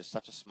we have just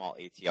such a small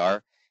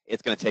ATR.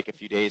 It's going to take a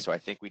few days, so I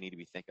think we need to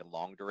be thinking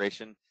long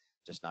duration,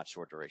 just not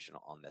short duration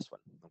on this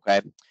one.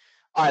 Okay.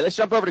 All right, let's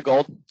jump over to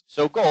gold.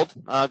 So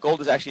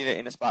gold is actually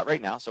in a spot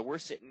right now. So we're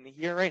sitting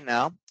here right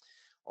now.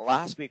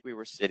 Last week we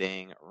were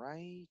sitting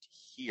right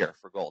here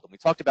for gold, and we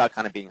talked about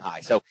kind of being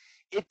high. So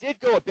it did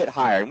go a bit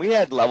higher, and we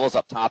had levels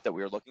up top that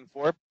we were looking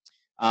for.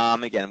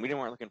 Again, we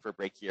weren't looking for a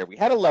break here. We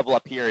had a level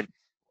up here, and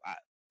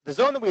the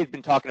zone that we had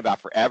been talking about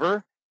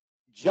forever,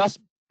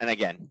 and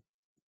again,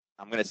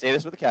 I'm going to say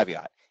this with a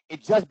caveat,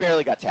 it just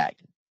barely got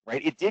tagged,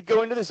 right? It did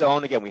go into the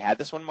zone. Again, we had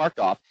this one marked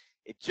off.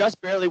 It just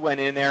barely went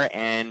in there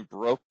and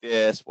broke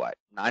this,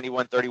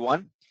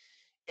 91.31.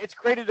 It's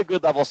created a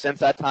good level since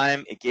that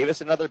time. It gave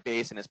us another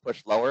base and has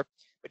pushed lower.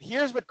 But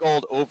here's what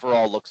gold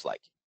overall looks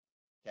like,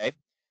 okay?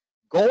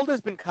 Gold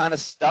has been kind of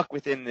stuck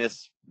within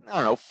this,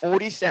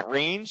 40-cent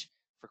range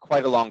for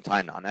quite a long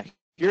time now. Now,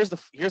 here's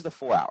the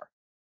 4 hour,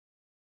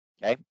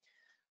 okay?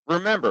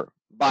 Remember,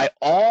 by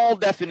all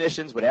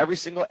definitions, what every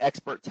single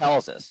expert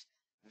tells us,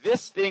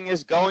 this thing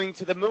is going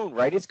to the moon,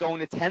 right? It's going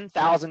to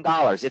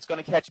 $10,000. It's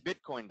going to catch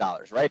Bitcoin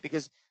dollars, right?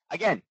 Because,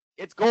 again,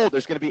 it's gold.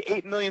 There's going to be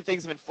 8 million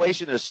things of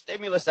inflation. There's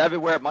stimulus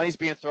everywhere. Money's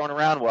being thrown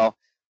around. Well,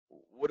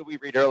 what did we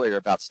read earlier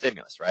about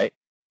stimulus, right?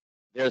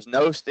 There's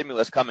no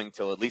stimulus coming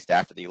till at least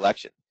after the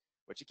election,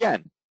 which,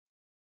 again,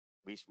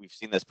 we've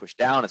seen this push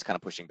down. It's kind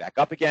of pushing back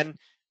up again.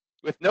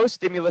 With no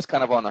stimulus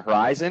kind of on the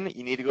horizon,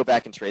 you need to go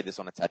back and trade this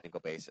on a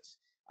technical basis.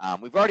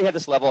 We've already had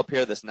this level up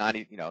here, this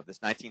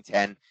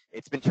 1910.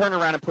 It's been turned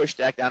around and pushed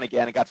back down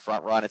again. It got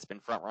front run. It's been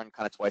front run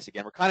kind of twice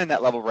again. We're kind of in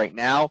that level right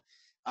now.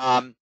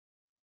 I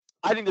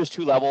think there's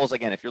two levels.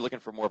 Again, if you're looking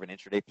for more of an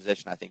intraday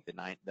position, I think the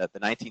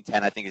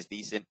 1910 I think is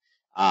decent.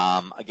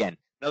 Again,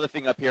 another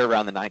thing up here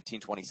around the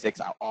 1926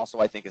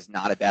 I think is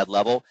not a bad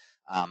level.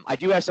 I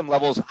do have some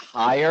levels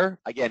higher,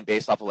 again,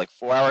 based off of like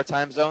 4 hour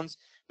time zones,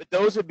 but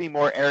those would be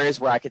more areas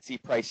where I could see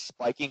price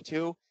spiking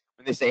to.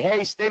 When they say,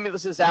 hey,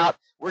 stimulus is out,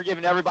 we're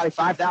giving everybody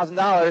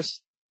 $5,000.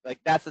 Like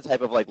that's the type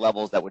of like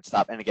levels that would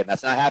stop. And again,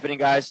 that's not happening,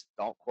 guys.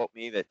 Don't quote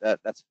me they're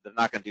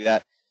not going to do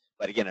that.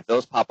 But again, if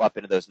those pop up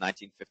into those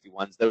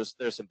 1951s,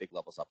 there's some big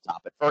levels up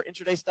top. But for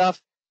intraday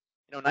stuff,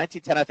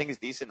 1910 I think is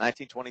decent.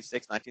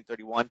 1926,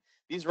 1931,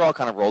 these are all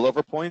kind of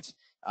rollover points.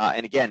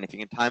 And again, if you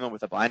can time them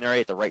with a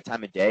binary at the right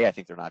time of day, I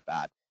think they're not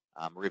bad.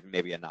 Or even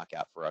maybe a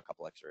knockout for a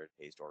couple extra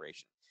days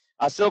duration.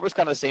 Silver's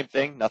kind of the same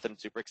thing, nothing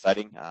super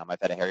exciting. I've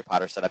had a Harry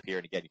Potter set up here,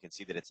 and again, you can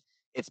see that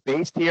it's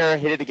based here,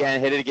 hit it again,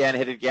 hit it again,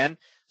 hit it again.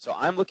 So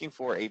I'm looking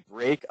for a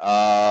break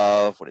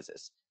of, what is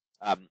this?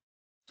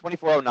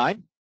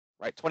 2409,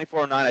 right?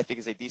 2409 I think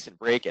is a decent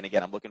break, and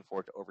again, I'm looking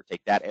forward to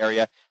overtake that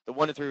area. The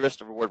 1 to 3 risk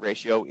to reward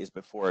ratio is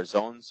before a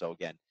zone, so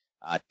again,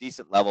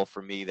 decent level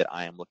for me that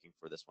I am looking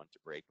for this one to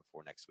break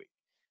before next week.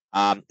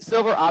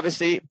 Silver,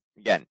 obviously,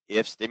 again,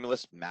 if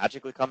stimulus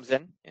magically comes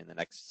in the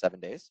next 7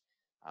 days,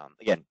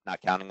 again,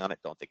 not counting on it,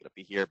 don't think it'll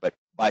be here, but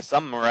by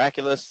some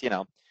miraculous,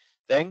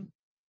 thing,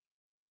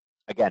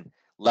 again,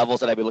 levels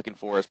that I'd be looking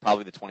for is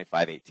probably the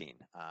 2518.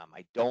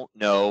 I don't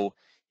know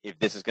if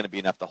this is going to be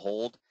enough to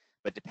hold,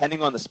 but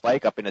depending on the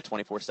spike up into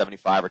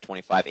 2475 or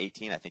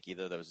 2518, I think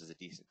either of those is a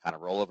decent kind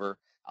of rollover.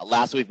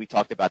 Last week we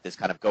talked about this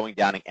kind of going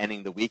down and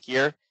ending the week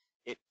here.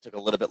 It took a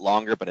little bit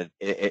longer, but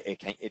it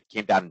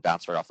came down and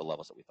bounced right off the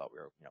levels that we thought we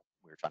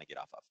were trying to get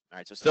off of. All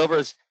right, so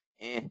silver's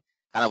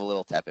kind of a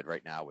little tepid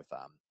right now with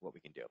what we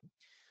can do.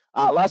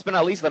 Last but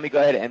not least, let me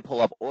go ahead and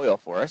pull up oil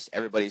for us,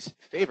 everybody's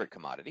favorite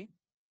commodity.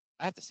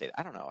 I have to say that.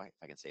 I don't know if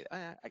I can say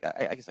that.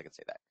 I guess I can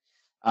say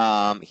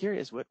that. Here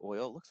is what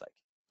oil looks like.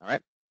 All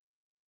right.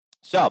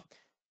 So,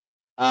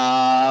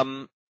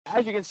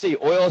 as you can see,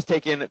 oil has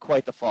taken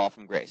quite the fall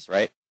from grace,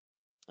 right?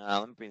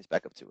 Let me bring this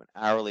back up to an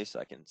hourly so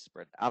I can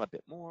spread it out a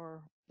bit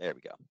more. There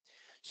we go.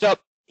 So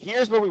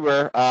here's where we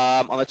were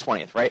on the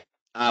 20th, right?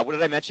 What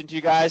did I mention to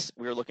you guys?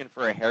 We were looking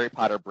for a Harry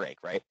Potter break,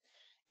 right?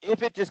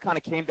 If it just kind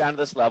of came down to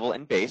this level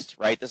and based,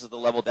 right? This is the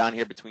level down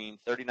here between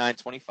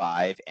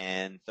 39.25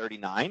 and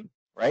 39,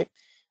 right?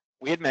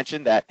 We had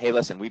mentioned that, hey,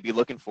 listen, we'd be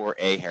looking for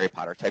a Harry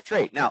Potter type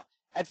trade. Now,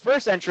 at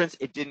first entrance,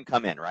 it didn't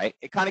come in, right?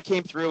 It kind of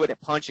came through and it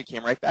punched and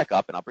came right back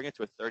up, and I'll bring it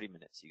to a 30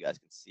 minutes so you guys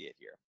can see it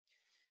here,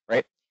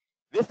 right?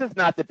 This is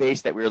not the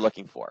base that we were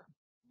looking for,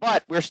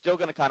 but we're still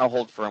going to kind of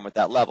hold firm with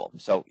that level.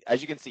 So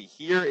as you can see,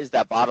 here is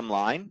that bottom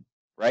line,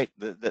 right?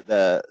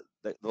 The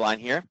line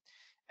here.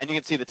 And you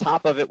can see the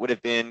top of it would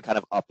have been kind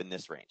of up in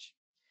this range.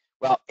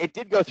 Well, it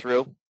did go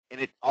through,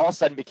 and it all of a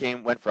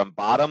sudden went from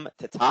bottom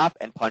to top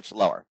and punched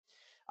lower.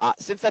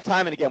 Since that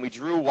time, and again, we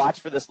drew watch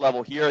for this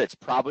level here. It's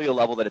probably a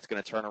level that it's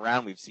going to turn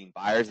around. We've seen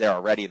buyers there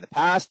already in the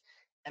past.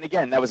 And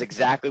again, that was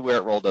exactly where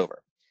it rolled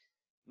over.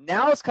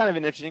 Now it's kind of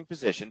an interesting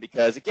position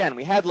because, again,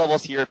 we had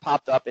levels here. It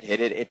popped up, it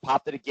hit it. It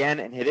popped it again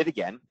and hit it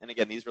again. And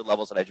again, these were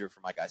levels that I drew for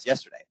my guys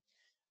yesterday.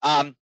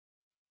 And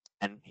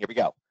here we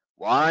go.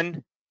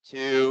 1,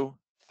 2,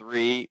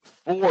 3,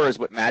 4 is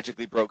what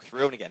magically broke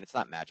through. And again, it's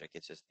not magic.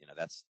 It's just,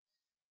 that's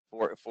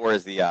 4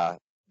 is the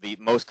the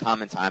most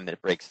common time that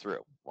it breaks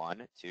through.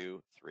 1,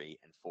 2, 3,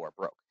 and 4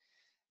 broke.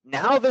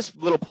 Now this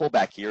little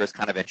pullback here is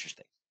kind of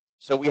interesting.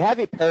 So we have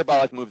a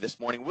parabolic move this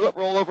morning. Will it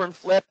roll over and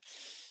flip?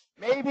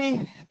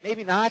 Maybe,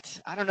 maybe not.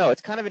 I don't know.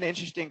 It's kind of an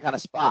interesting kind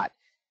of spot.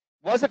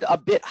 Was it a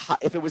bit high?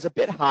 If it was a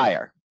bit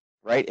higher,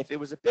 right? If it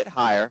was a bit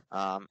higher,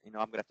 I'm going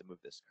to have to move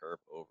this curve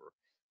over.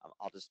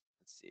 I'll just,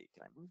 let's see.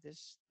 Can I move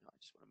this? No, I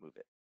just want to move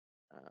it.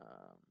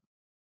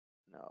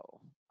 No,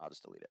 I'll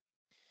just delete it.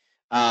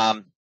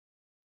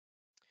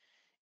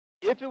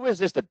 If it was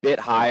just a bit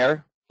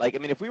higher, like, I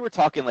mean, if we were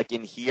talking like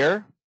in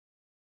here,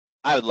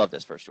 I would love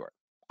this for sure.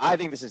 I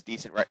think this is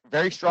decent, right?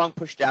 Very strong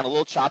push down, a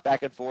little chop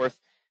back and forth,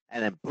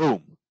 and then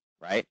boom,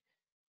 right?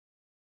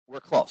 We're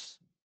close.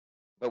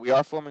 But we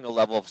are forming a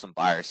level of some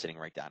buyers sitting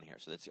right down here.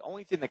 So that's the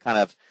only thing that kind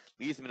of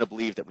leads me to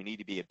believe that we need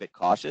to be a bit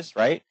cautious,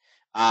 right?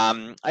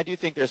 I do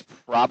think there's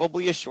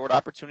probably a short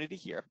opportunity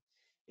here.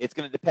 It's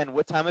going to depend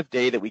what time of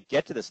day that we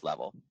get to this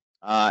level.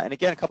 And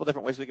again, a couple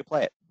different ways we could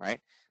play it, right?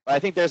 But I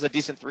think there's a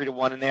decent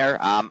 3-to-1 in there.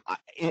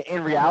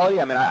 In reality,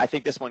 I mean, I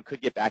think this one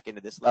could get back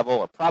into this level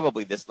or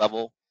probably this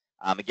level.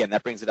 Again,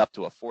 that brings it up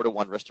to a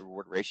 4-to-1 risk to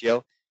reward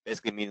ratio,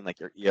 basically meaning like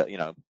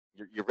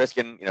you're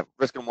risking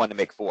 1 to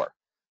make 4.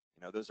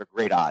 Those are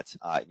great odds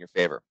in your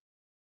favor.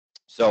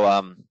 So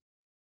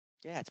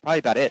yeah, it's probably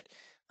about it.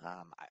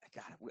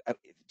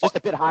 Just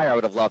a bit higher, I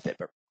would have loved it,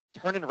 but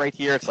turning right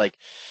here, it's like,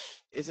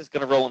 is this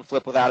going to roll and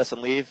flip without us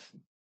and leave?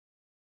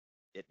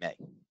 It may.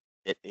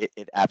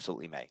 It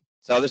absolutely may.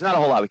 So there's not a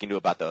whole lot we can do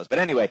about those. But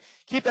anyway,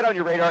 keep that on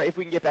your radar. If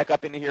we can get back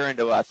up into here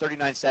into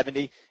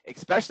 39.70,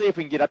 especially if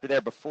we can get up to there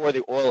before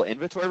the oil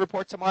inventory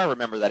report tomorrow.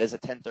 Remember, that is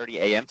at 10:30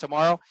 a.m.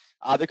 tomorrow.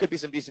 There could be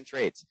some decent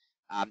trades.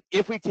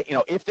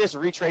 If this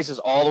retraces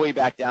all the way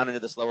back down into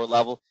this lower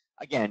level,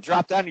 again,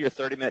 drop down to your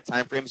 30-minute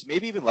time frames,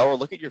 maybe even lower.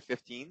 Look at your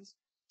 15s.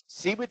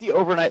 See what the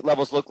overnight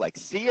levels look like.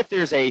 See if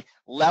there's a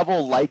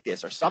level like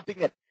this or something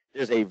that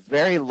there's a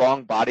very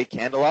long body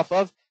candle off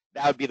of.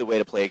 That would be the way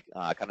to play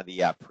kind of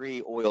the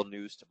pre-oil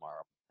news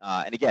tomorrow.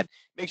 And again,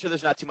 make sure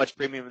there's not too much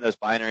premium in those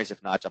binaries.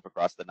 If not, jump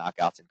across the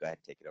knockouts and go ahead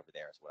and take it over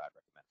there is what I'd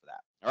recommend for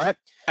that. All right?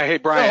 Hey,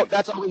 Brian. So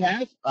that's all we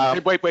have. Hey,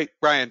 wait,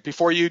 Brian.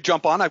 Before you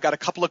jump on, I've got a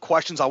couple of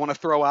questions I want to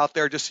throw out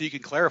there just so you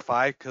can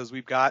clarify because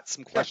we've got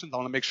some questions. I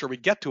want to make sure we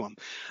get to them.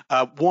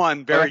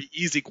 One very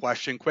easy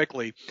question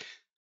quickly.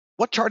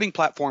 What charting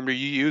platform are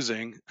you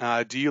using?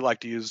 Do you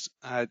like to use?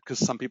 Because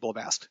some people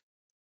have asked.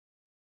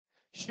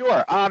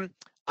 Sure.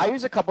 I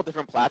use a couple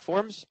different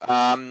platforms.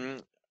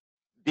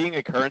 Being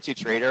a currency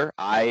trader,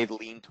 I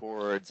lean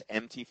towards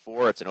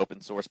MT4. It's an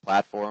open source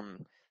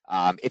platform.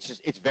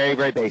 It's very,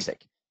 very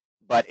basic,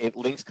 but it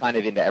links kind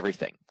of into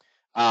everything.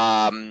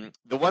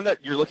 The one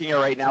that you're looking at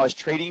right now is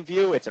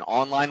TradingView. It's an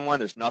online one.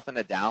 There's nothing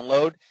to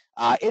download.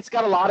 It's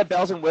got a lot of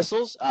bells and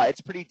whistles. It's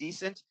pretty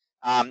decent.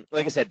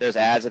 Like I said, there's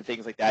ads and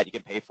things like that you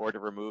can pay for to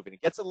remove, and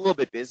it gets a little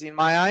bit busy in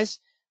my eyes.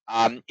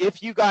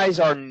 If you guys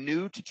are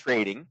new to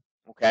trading,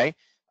 okay,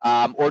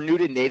 or new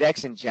to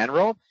Nadex in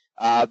general,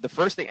 the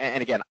first thing,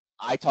 and again,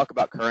 I talk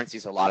about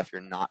currencies a lot if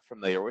you're not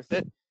familiar with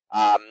it.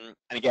 And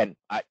again,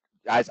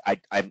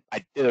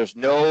 there's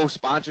no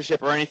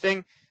sponsorship or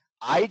anything.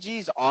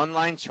 IG's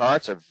online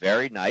charts are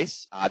very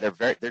nice.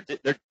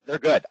 They're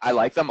good. I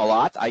like them a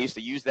lot. I used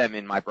to use them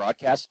in my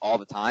broadcasts all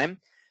the time.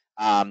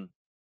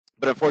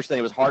 But unfortunately,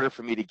 it was harder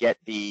for me to get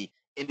the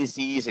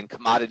indices and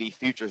commodity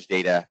futures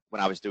data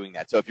when I was doing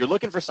that. So if you're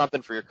looking for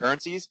something for your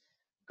currencies,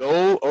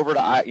 go over to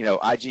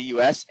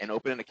IGUS and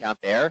open an account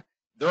there.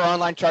 Their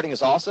online charting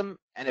is awesome,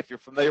 and if you're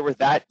familiar with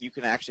that, you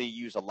can actually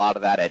use a lot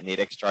of that at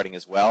Nadex charting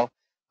as well.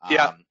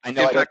 Yeah, I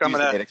know I don't use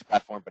the Nadex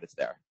platform, but it's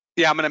there.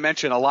 Yeah, I'm going to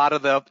mention a lot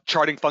of the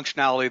charting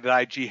functionality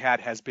that IG had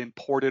has been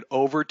ported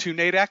over to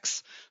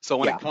Nadex. So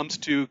when it comes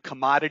to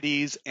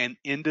commodities and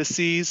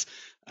indices,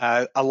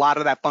 a lot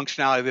of that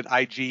functionality that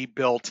IG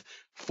built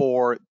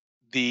for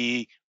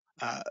the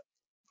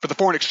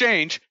foreign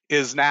exchange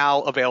is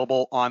now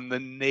available on the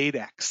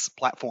Nadex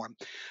platform.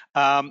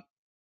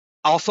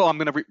 Also, I'm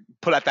going to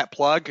put out that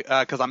plug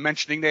because I'm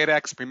mentioning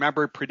Nadex.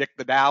 Remember, predict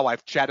the Dow.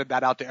 I've chatted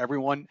that out to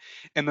everyone.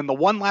 And then the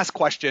one last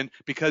question,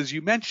 because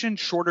you mentioned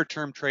shorter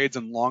term trades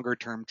and longer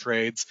term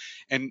trades.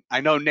 And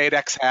I know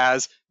Nadex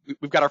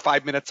we've got our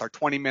 5 minutes, our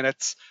 20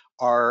 minutes,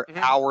 our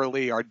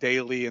hourly, our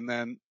daily, and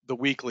then the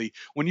weekly.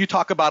 When you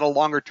talk about a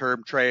longer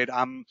term trade,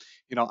 I'm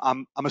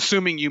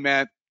assuming you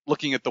meant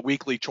looking at the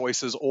weekly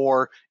choices,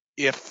 or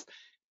if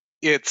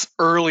it's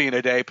early in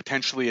a day,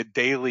 potentially a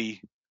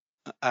daily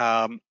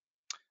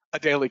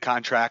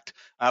contract.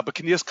 But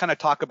can you just kind of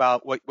talk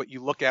about what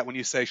you look at when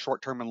you say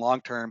short-term and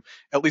long-term,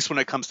 at least when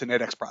it comes to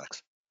Nadex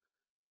products?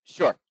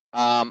 Sure.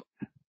 I'm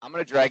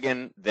going to drag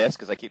in this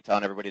because I keep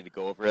telling everybody to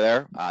go over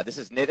there. This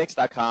is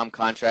nadex.com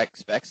contract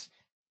specs.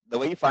 The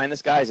way you find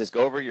this, guys, is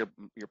go over your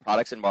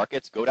products and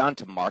markets, go down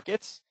to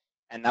markets,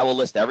 and that will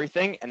list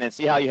everything, and then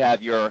see how you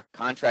have your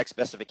contract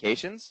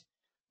specifications.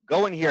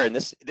 Go in here, and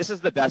this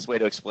is the best way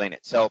to explain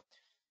it. So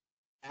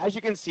as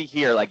you can see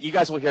here, like you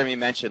guys will hear me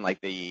mention like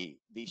the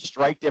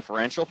strike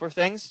differential for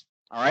things,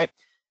 all right?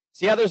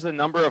 See how there's the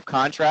number of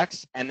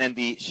contracts and then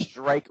the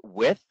strike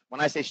width?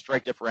 When I say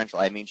strike differential,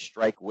 I mean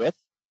strike width,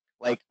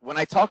 Like when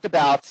I talked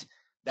about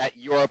that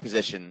euro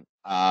position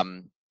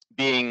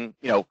being,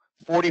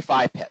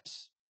 45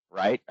 pips,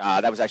 right?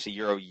 That was actually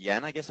euro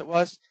yen, I guess it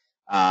was.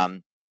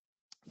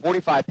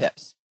 45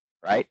 pips,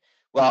 right?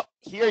 Well,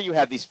 here you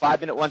have these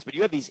 5-minute ones, but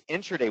you have these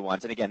intraday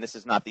ones. And again, this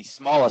is not the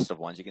smallest of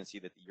ones. You can see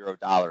that the euro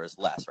dollar is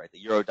less, right? The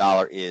euro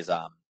dollar is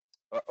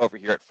over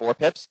here at 4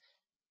 pips.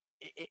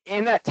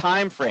 In that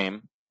time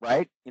frame,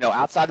 right?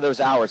 Outside of those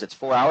hours, it's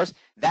 4 hours.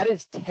 That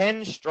is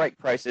 10 strike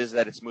prices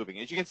that it's moving.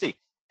 As you can see,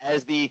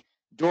 as the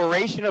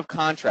duration of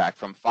contract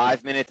from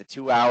 5-minute to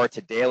 2-hour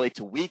to daily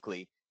to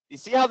weekly, you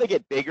see how they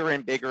get bigger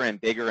and bigger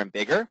and bigger and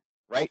bigger,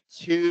 right?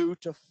 2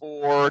 to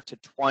 4 to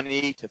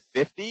 20 to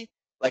 50.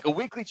 Like a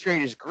weekly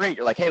trade is great.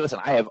 You're like, hey, listen,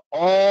 I have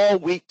all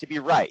week to be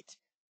right.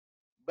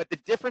 But the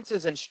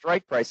differences in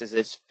strike prices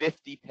is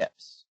 50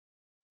 pips,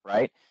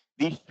 right?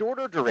 The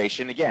shorter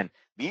duration, again,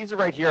 these are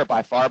right here are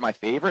by far my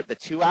favorite. The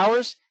 2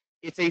 hours,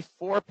 it's a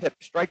 4-pip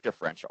strike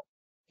differential.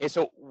 Okay,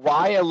 so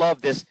why I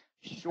love this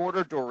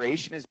shorter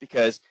duration is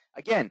because,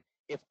 again,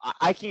 if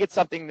I can get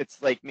something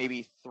that's like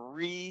maybe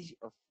 3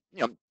 or,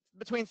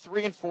 between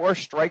 3 and 4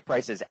 strike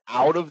prices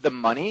out of the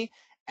money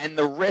and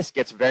the risk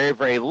gets very,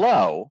 very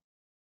low,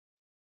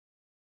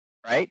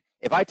 right?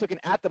 If I took an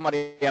at the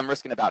money, I'm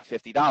risking about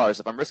 $50.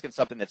 If I'm risking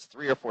something that's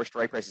 3 or 4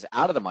 strike prices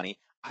out of the money,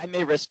 I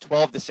may risk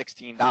 $12 to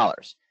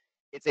 $16.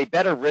 It's a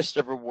better risk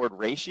to reward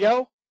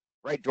ratio,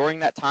 right, during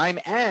that time.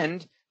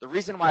 And the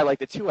reason why I like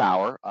the 2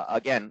 hour,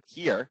 again,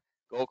 here,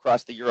 go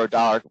across the euro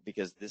dollar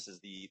because this is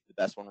the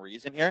best one we're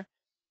using here.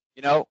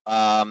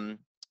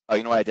 Oh,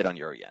 you know what I did on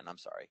euro yen? I'm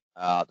sorry.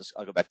 I'll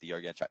go back to the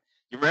euro yen chart.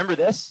 You remember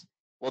this?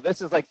 Well,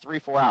 this is like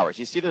 3-4 hours.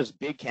 You see those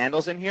big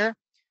candles in here?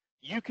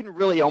 You can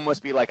really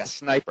almost be like a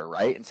sniper,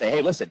 right? And say,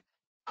 hey, listen,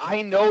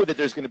 I know that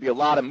there's going to be a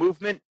lot of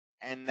movement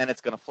and then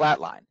it's going to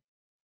flatline.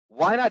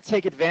 Why not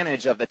take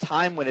advantage of the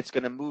time when it's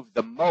going to move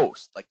the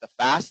most, like the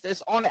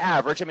fastest on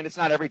average? I mean, it's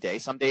not every day.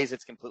 Some days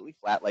it's completely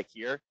flat, like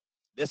here.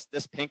 This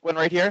pink one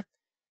right here,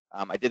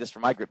 I did this for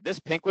my group. This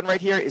pink one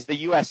right here is the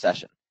U.S.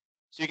 session.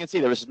 So you can see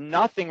there was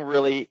nothing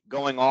really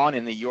going on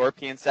in the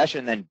European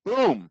session. Then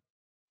boom,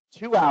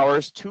 2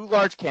 hours, 2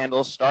 large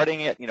candles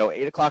starting at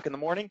 8 o'clock in the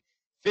morning,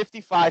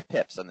 55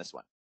 pips on this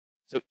one.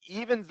 So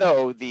even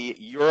though the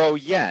euro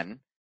yen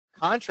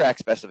contract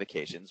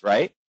specifications,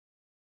 right,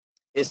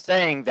 is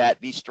saying that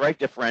the strike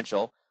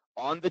differential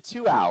on the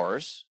 2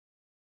 hours,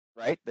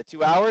 right, the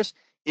 2 hours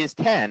is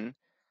 10,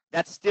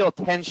 that's still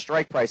 10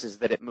 strike prices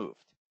that it moved.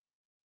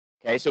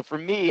 Okay, so for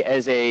me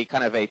as a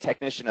kind of a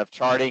technician of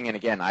charting, and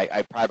again,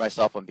 I pride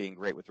myself on being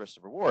great with risk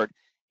to reward,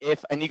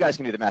 and you guys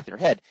can do the math in your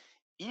head,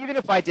 even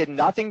if I did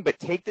nothing but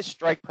take the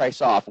strike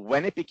price off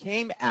when it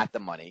became at the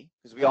money,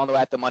 because we all know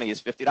at the money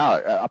is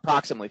 $50,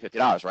 approximately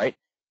 $50, right?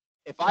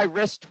 If I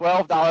risked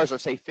 $12 or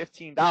say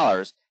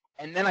 $15,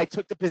 and then I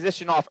took the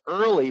position off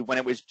early when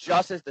it was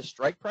just as the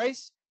strike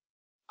price,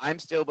 I'm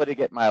still able to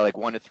get my like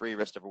 1 to 3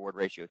 risk to reward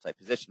ratio type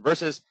position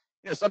versus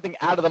something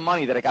out of the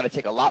money that I got to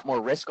take a lot more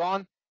risk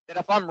on. That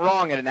if I'm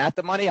wrong and at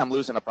the money, I'm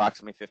losing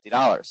approximately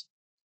 $50.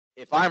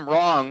 If I'm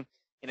wrong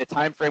in a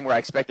time frame where I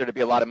expect there to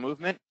be a lot of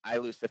movement, I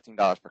lose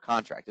 $15 per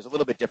contract. There's a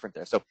little bit different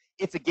there. So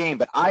it's a game,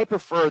 but I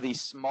prefer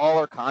these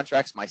smaller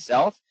contracts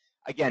myself,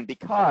 again,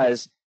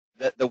 because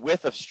the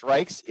width of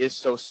strikes is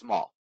so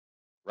small,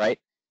 right?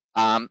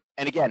 And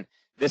again,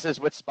 this is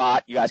with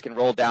spot. You guys can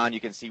roll down.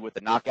 You can see what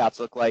the knockouts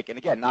look like. And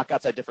again,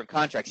 knockouts have different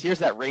contracts. Here's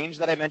that range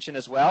that I mentioned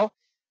as well.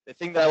 The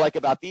thing that I like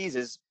about these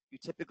is you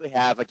typically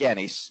have, again,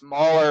 a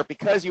smaller,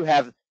 because you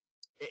have,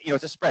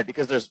 it's a spread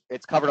because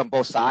it's covered on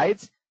both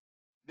sides.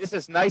 This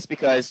is nice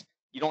because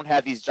you don't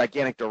have these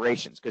gigantic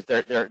durations because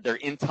they're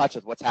in touch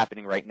with what's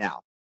happening right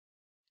now.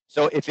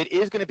 So if it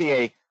is going to be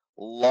a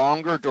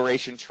longer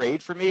duration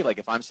trade for me, like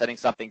if I'm setting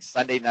something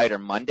Sunday night or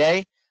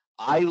Monday,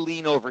 I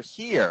lean over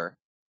here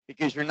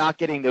because you're not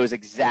getting those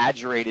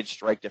exaggerated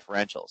strike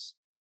differentials.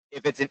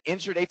 If it's an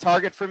intraday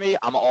target for me,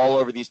 I'm all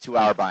over these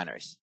 2-hour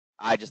binaries.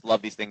 I just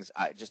love these things.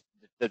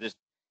 They're just,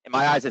 in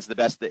my eyes, it's the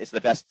best. It's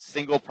the best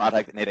single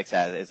product that Nadex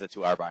has is the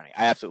 2-hour binary.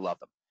 I absolutely love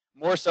them,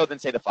 more so than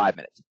say the 5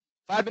 minutes.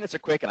 5 minutes are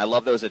quick, and I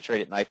love those that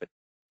trade at night. But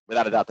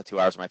without a doubt, the 2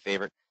 hours are my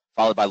favorite,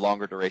 followed by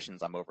longer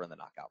durations. I'm over in the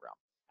knockout realm,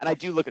 and I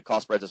do look at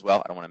call spreads as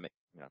well. I don't want to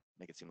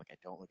make it seem like I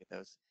don't look at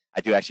those.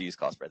 I do actually use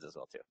call spreads as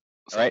well too.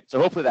 All right, so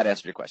hopefully that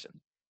answered your question.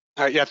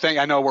 Yeah,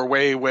 I know we're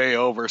way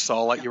over, so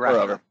I'll let you wrap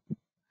it up.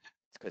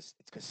 It's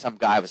because some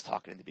guy was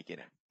talking in the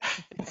beginning.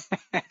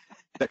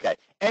 Okay.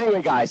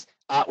 Anyway, guys,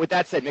 with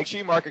that said, make sure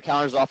you mark your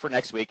calendars off for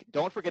next week.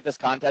 Don't forget this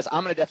contest.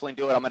 I'm going to definitely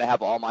do it. I'm going to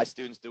have all my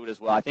students do it as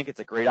well. I think it's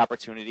a great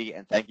opportunity,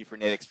 and thank you for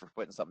Nadex for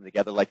putting something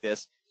together like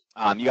this.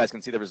 You guys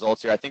can see the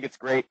results here. I think it's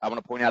great. I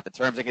want to point out the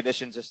terms and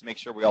conditions just to make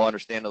sure we all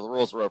understand the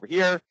rules. We're over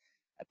here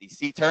at the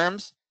C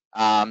terms.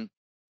 And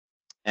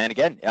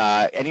again,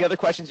 any other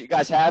questions that you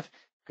guys have,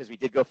 because we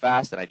did go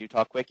fast and I do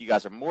talk quick, you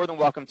guys are more than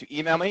welcome to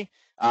email me,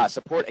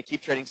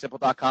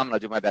 support@keeptradingsimple.com, and I'll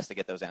do my best to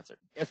get those answered.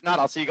 If not,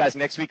 I'll see you guys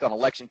next week on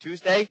Election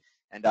Tuesday,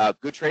 and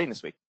good trading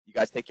this week. You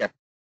guys take care.